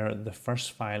install it earlier, the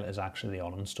first file is actually the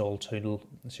uninstall tool.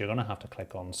 So you're going to have to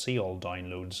click on See All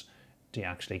Downloads to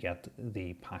actually get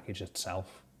the package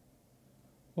itself.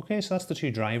 Okay, so that's the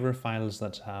two driver files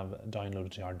that have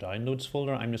downloaded to our downloads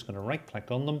folder. I'm just going to right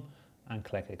click on them and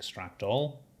click Extract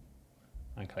All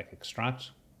and click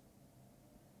Extract.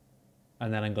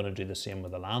 And then I'm going to do the same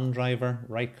with the LAN driver,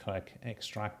 right click,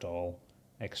 Extract All,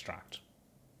 Extract.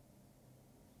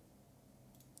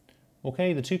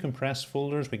 Okay, the two compressed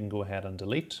folders we can go ahead and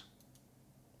delete.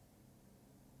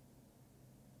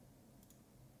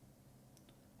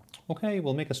 Okay,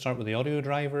 we'll make a start with the audio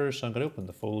driver. So I'm going to open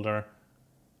the folder,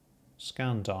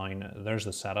 scan down, there's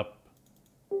the setup,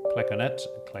 click on it,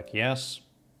 click yes.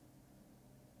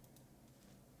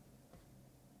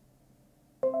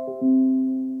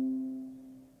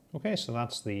 Okay, so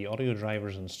that's the audio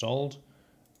drivers installed.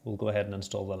 We'll go ahead and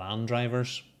install the LAN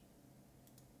drivers.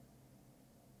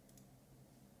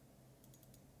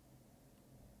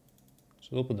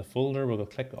 So open the folder, we'll go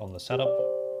click on the setup,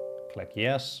 click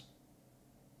yes.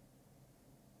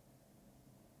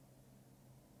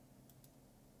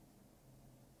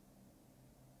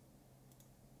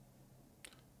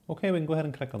 Okay, we can go ahead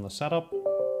and click on the setup,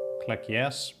 click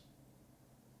yes.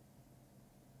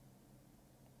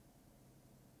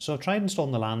 So I've tried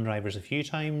installing the LAN drivers a few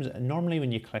times. Normally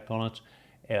when you click on it,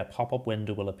 a pop-up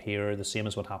window will appear, the same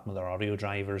as what happened with our audio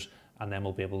drivers, and then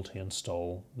we'll be able to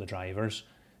install the drivers.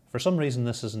 For some reason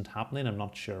this isn't happening, I'm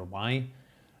not sure why.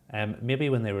 Maybe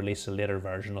when they release a later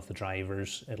version of the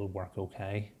drivers, it'll work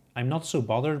okay. I'm not so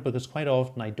bothered because quite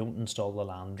often I don't install the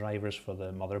LAN drivers for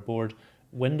the motherboard.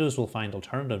 Windows will find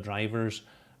alternative drivers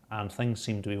and things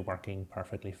seem to be working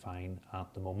perfectly fine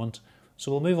at the moment.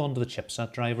 So we'll move on to the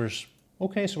chipset drivers.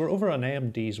 Okay, so we're over on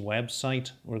AMD's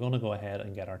website. We're going to go ahead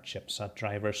and get our chipset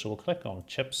driver. So we'll click on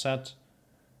chipset.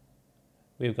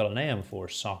 We've got an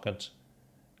AM4 socket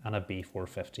and a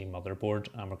B450 motherboard,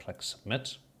 and we'll click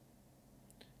submit.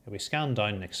 If we scan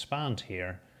down and expand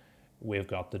here, we've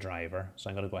got the driver. So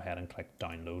I'm going to go ahead and click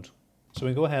download. So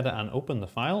we go ahead and open the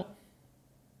file.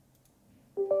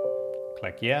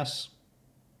 Click yes,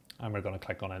 and we're going to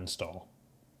click on install.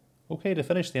 Okay, to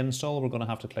finish the install, we're going to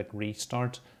have to click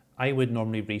restart. I would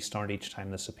normally restart each time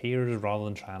this appears rather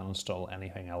than trying to install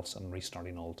anything else and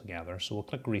restarting altogether. So we'll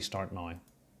click restart now.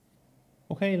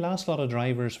 Okay, last lot of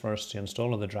drivers for us to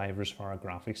install are the drivers for our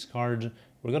graphics card.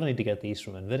 We're going to need to get these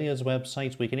from Nvidia's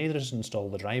website. We can either just install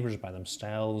the drivers by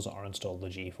themselves or install the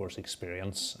GeForce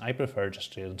Experience. I prefer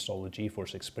just to install the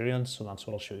GeForce Experience, so that's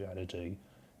what I'll show you how to do.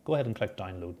 Go ahead and click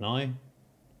download now.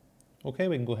 Okay,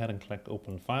 we can go ahead and click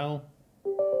open file.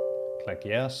 Click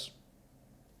yes.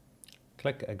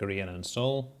 Click agree and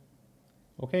install.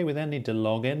 Okay, we then need to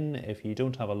log in. If you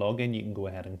don't have a login, you can go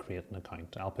ahead and create an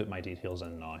account. I'll put my details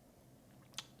in now.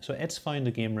 So it's found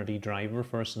a game ready driver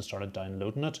for us and started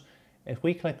downloading it. If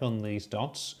we click on these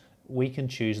dots, we can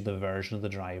choose the version of the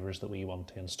drivers that we want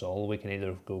to install. We can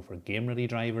either go for game ready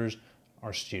drivers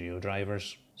or studio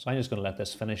drivers. So I'm just going to let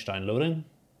this finish downloading.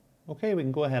 Okay, we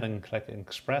can go ahead and click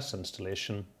express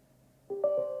installation.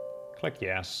 Click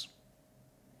yes.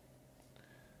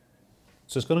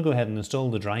 So it's going to go ahead and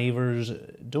install the drivers.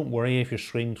 Don't worry if your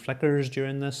screen flickers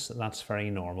during this, that's very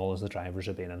normal as the drivers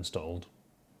are being installed.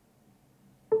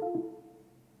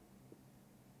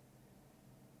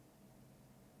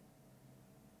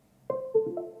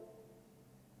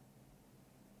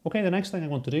 Okay, the next thing I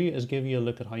want to do is give you a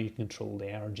look at how you control the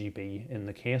RGB in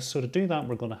the case. So to do that,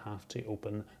 we're going to have to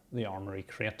open the Armory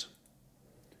crate.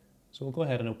 So we'll go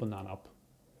ahead and open that up.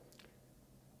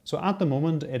 So at the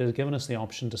moment, it has given us the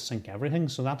option to sync everything.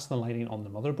 So that's the lighting on the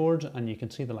motherboard, and you can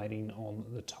see the lighting on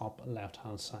the top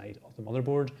left-hand side of the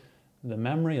motherboard, the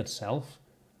memory itself,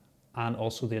 and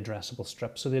also the addressable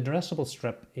strip. So the addressable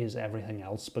strip is everything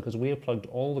else because we have plugged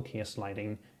all the case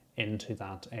lighting into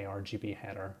that ARGB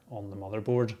header on the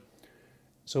motherboard.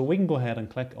 So we can go ahead and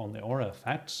click on the Aura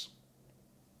effects.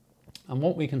 And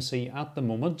what we can see at the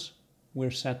moment,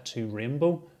 we're set to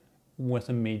rainbow with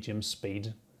a medium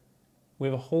speed. We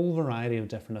have a whole variety of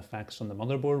different effects on the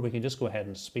motherboard. We can just go ahead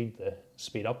and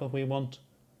speed up if we want,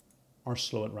 or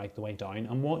slow it right the way down.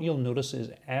 And what you'll notice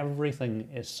is everything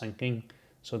is syncing.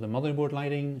 So the motherboard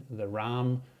lighting, the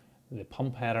RAM, the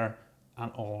pump header,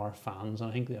 and all our fans.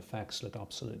 And I think the effects look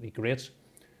absolutely great.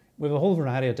 We have a whole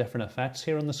variety of different effects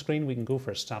here on the screen. We can go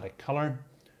for a static color.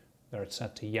 There it's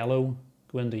set to yellow.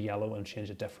 Go into yellow and change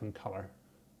a different color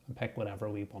and pick whatever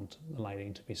we want the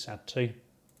lighting to be set to.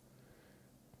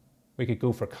 We could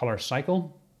go for color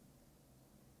cycle,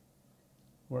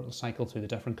 where it'll cycle through the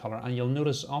different color, and you'll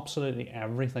notice absolutely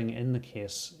everything in the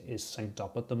case is synced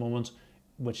up at the moment,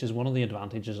 which is one of the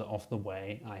advantages of the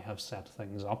way I have set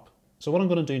things up. So what I'm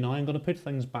going to do now, I'm going to put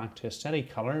things back to a steady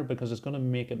color because it's going to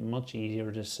make it much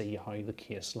easier to see how the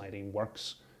case lighting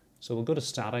works. So we'll go to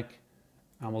static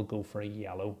and we'll go for a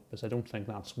yellow because I don't think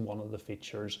that's one of the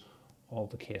features of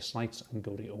the case lights, and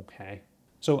go to OK.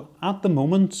 So at the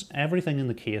moment, everything in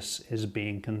the case is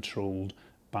being controlled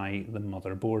by the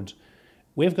motherboard.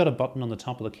 We've got a button on the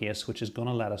top of the case which is going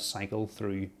to let us cycle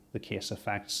through the case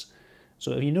effects.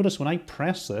 So if you notice when I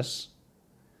press this,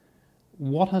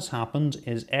 what has happened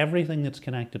is everything that's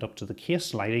connected up to the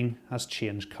case lighting has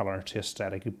changed colour to a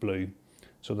static blue.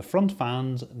 So the front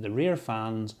fans, the rear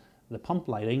fans, the pump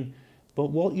lighting,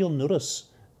 but what you'll notice,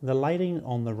 the lighting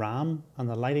on the RAM and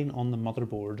the lighting on the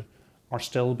motherboard are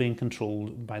still being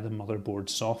controlled by the motherboard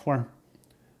software.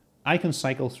 I can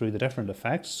cycle through the different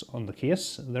effects on the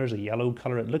case. There's a yellow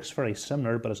colour. It looks very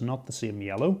similar, but it's not the same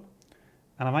yellow.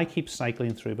 And if I keep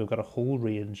cycling through, we've got a whole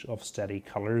range of steady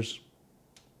colours.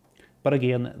 But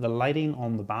again, the lighting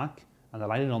on the back and the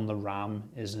lighting on the RAM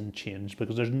isn't changed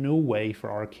because there's no way for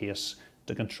our case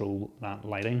to control that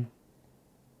lighting.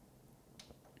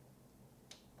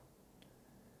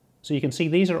 So you can see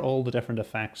these are all the different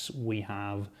effects we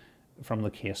have from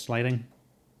the case lighting.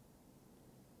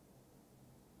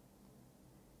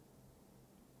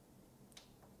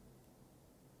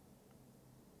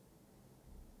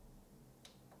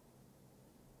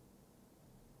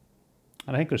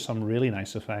 And I think there's some really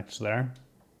nice effects there.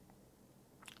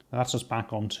 That's us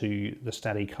back onto the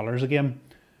steady colours again.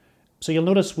 So you'll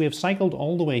notice we have cycled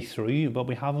all the way through, but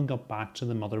we haven't got back to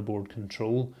the motherboard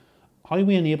control. How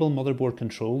we enable motherboard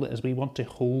control is we want to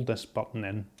hold this button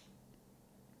in.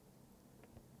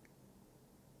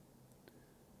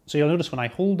 So you'll notice when I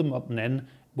hold the button in,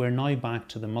 we're now back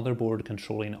to the motherboard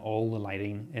controlling all the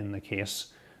lighting in the case.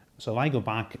 So if I go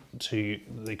back to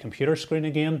the computer screen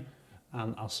again,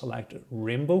 and I'll select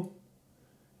rainbow,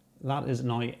 that is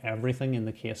now everything in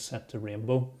the case set to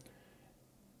rainbow.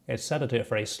 It's set it to a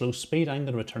very slow speed. I'm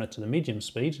going to return it to the medium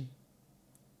speed.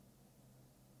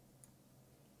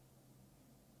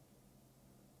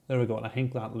 There we go, and I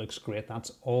think that looks great.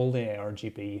 That's all the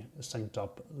RGB synced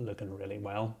up, looking really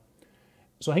well.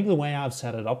 So I think the way I've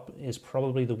set it up is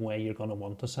probably the way you're going to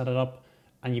want to set it up,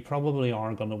 and you probably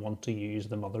are going to want to use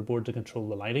the motherboard to control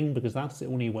the lighting, because that's the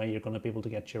only way you're going to be able to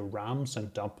get your RAM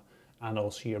synced up and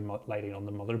also your lighting on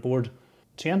the motherboard.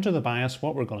 To enter the BIOS,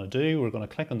 what we're going to do, we're going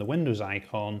to click on the Windows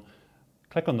icon,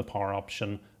 click on the power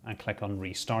option, and click on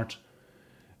restart.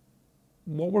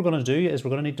 What we're going to do is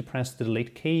we're going to need to press the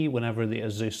delete key whenever the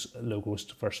ASUS logo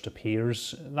first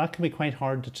appears. That can be quite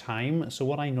hard to time, so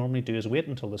what I normally do is wait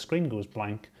until the screen goes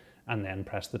blank and then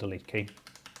press the delete key.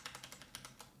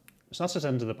 So that's it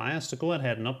into the BIOS. To go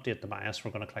ahead and update the BIOS,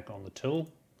 we're going to click on the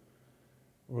tool.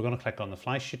 We're going to click on the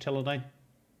flash utility.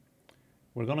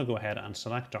 We're going to go ahead and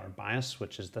select our BIOS,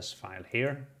 which is this file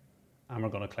here, and we're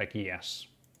going to click yes.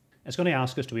 It's going to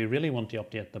ask us, do we really want to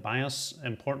update the BIOS?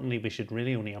 Importantly, we should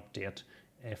really only update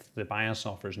if the BIOS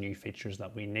offers new features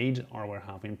that we need or we're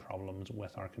having problems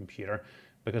with our computer.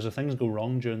 Because if things go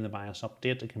wrong during the BIOS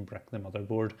update, it can brick the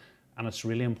motherboard, and it's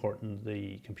really important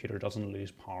the computer doesn't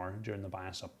lose power during the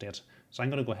BIOS update. So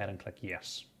I'm going to go ahead and click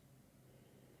yes.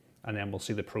 And then we'll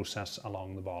see the process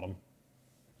along the bottom.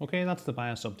 Okay, that's the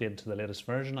BIOS update to the latest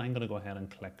version. I'm going to go ahead and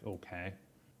click OK.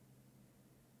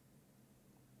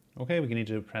 Okay, we need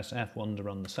to press F1 to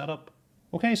run the setup.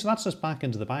 Okay, so that's us back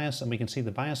into the BIOS, and we can see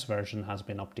the BIOS version has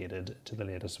been updated to the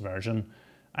latest version.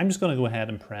 I'm just going to go ahead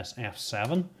and press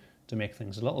F7 to make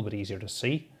things a little bit easier to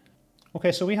see.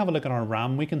 Okay, so we have a look at our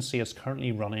RAM. We can see it's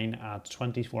currently running at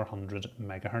 2400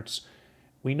 megahertz.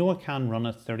 We know it can run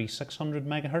at 3600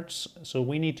 megahertz, so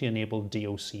we need to enable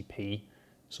DOCP.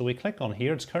 So we click on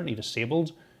here, it's currently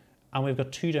disabled, and we've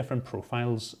got two different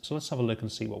profiles. So let's have a look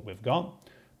and see what we've got.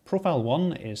 Profile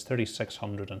 1 is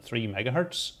 3603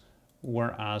 megahertz,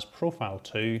 whereas Profile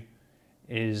 2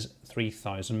 is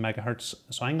 3000 megahertz.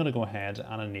 So I'm going to go ahead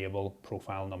and enable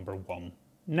profile number 1.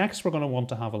 Next, we're going to want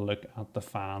to have a look at the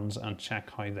fans and check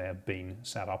how they've been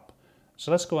set up. So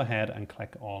let's go ahead and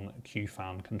click on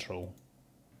QFan control.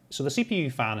 So the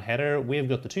CPU fan header, we've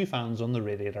got the two fans on the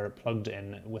radiator plugged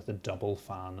in with a double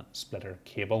fan splitter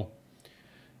cable.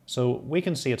 So we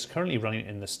can see it's currently running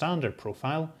in the standard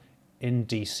profile in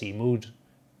DC mode.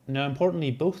 Now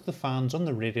importantly, both the fans on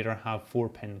the radiator have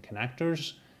 4-pin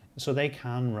connectors, so they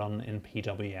can run in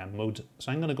PWM mode.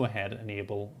 So I'm going to go ahead and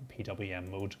enable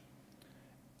PWM mode.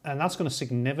 And that's going to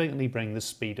significantly bring the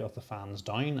speed of the fans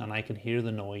down, and I can hear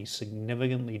the noise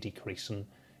significantly decreasing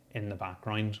in the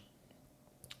background.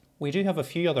 We do have a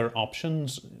few other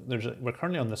options. We're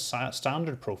currently on the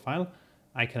standard profile.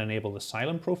 I can enable the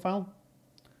silent profile,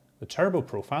 the turbo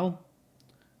profile.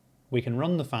 We can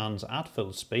run the fans at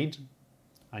full speed,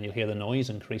 and you'll hear the noise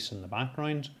increase in the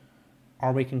background,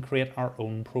 or we can create our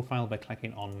own profile by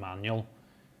clicking on manual.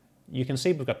 You can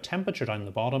see we've got temperature down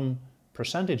the bottom,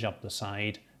 percentage up the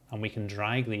side, and we can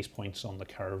drag these points on the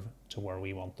curve to where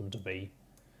we want them to be.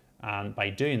 And by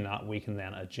doing that, we can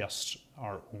then adjust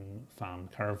our own fan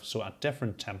curve. So at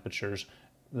different temperatures,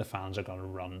 the fans are going to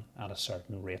run at a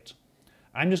certain rate.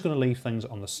 I'm just going to leave things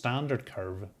on the standard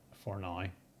curve for now.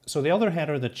 So the other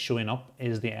header that's showing up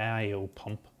is the AIO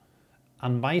pump.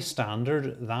 And by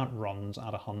standard, that runs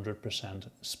at 100%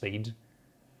 speed.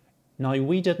 Now,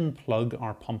 we didn't plug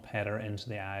our pump header into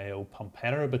the AIO pump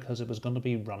header because it was going to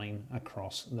be running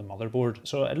across the motherboard.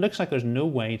 So it looks like there's no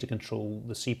way to control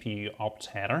the CPU opt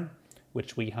header,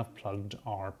 which we have plugged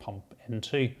our pump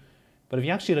into. But if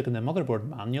you actually look in the motherboard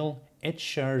manual, it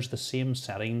shares the same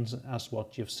settings as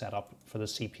what you've set up for the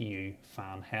CPU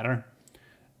fan header.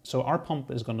 So our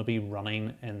pump is going to be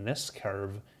running in this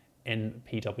curve in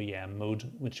PWM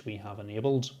mode, which we have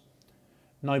enabled.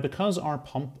 Now, because our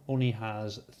pump only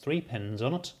has 3 pins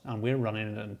on it and we're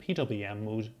running it in PWM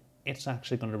mode, it's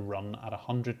actually going to run at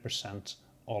 100%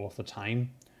 all of the time.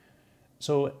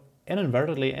 So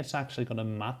inadvertently, it's actually going to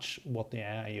match what the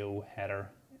AIO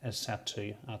header is set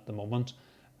to at the moment,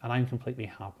 and I'm completely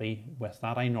happy with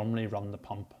that. I normally run the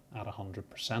pump at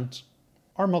 100%.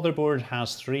 Our motherboard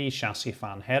has 3 chassis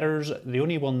fan headers. The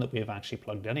only one that we've actually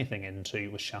plugged anything into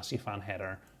was chassis fan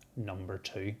header number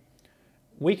 2.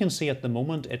 We can see at the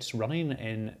moment it's running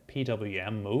in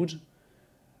PWM mode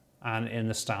and in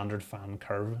the standard fan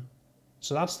curve.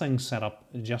 So that's things set up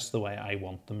just the way I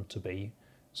want them to be.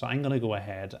 So I'm going to go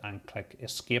ahead and click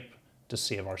escape to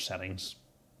save our settings.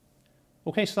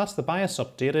 Okay, so that's the BIOS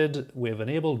updated. We've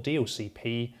enabled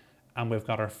DOCP and we've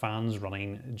got our fans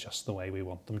running just the way we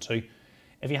want them to.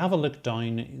 If you have a look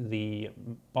down the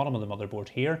bottom of the motherboard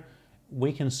here,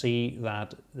 we can see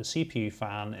that the CPU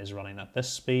fan is running at this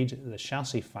speed, the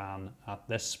chassis fan at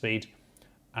this speed,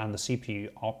 and the CPU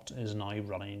opt is now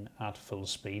running at full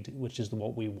speed, which is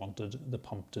what we wanted the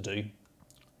pump to do.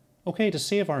 Okay, to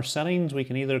save our settings, we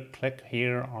can either click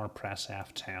here or press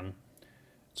F10.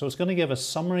 So it's going to give a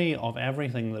summary of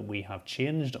everything that we have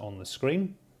changed on the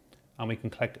screen, and we can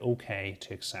click OK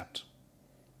to accept.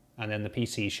 And then the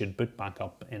PC should boot back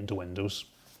up into Windows.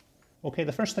 Okay,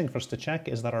 the first thing for us to check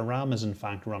is that our RAM is in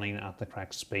fact running at the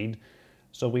correct speed.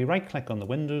 So we right click on the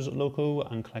Windows logo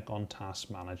and click on Task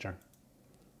Manager.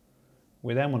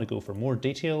 We then want to go for more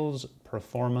details,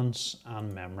 performance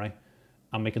and memory.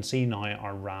 And we can see now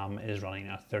our RAM is running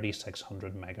at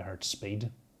 3600 MHz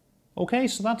speed. Okay,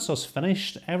 so that's us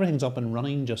finished. Everything's up and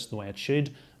running just the way it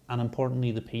should. And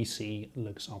importantly, the PC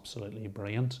looks absolutely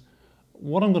brilliant.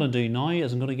 What I'm going to do now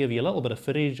is I'm going to give you a little bit of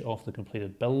footage of the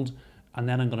completed build, and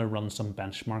then I'm going to run some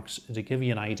benchmarks to give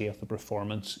you an idea of the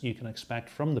performance you can expect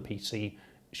from the PC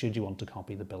should you want to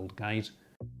copy the build guide.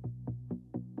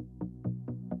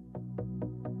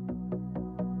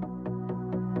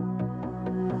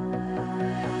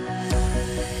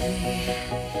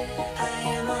 I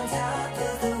am a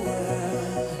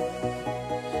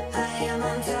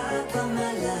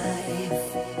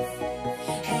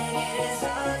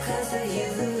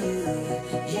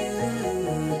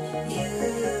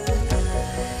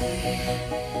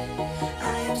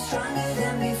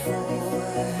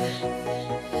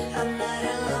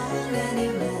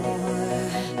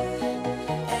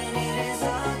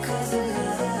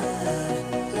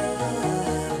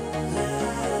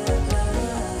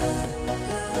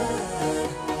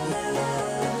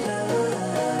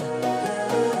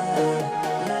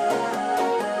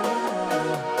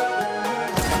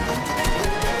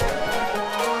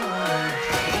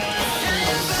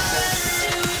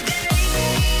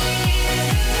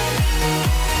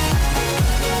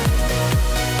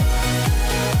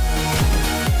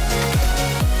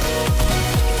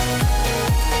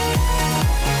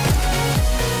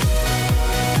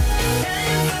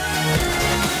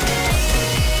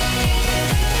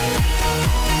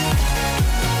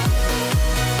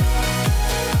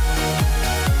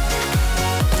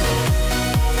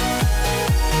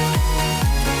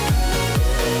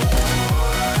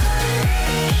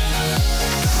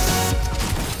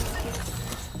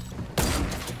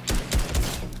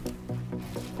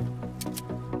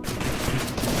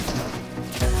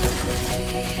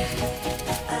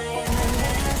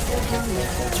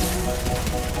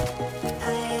master.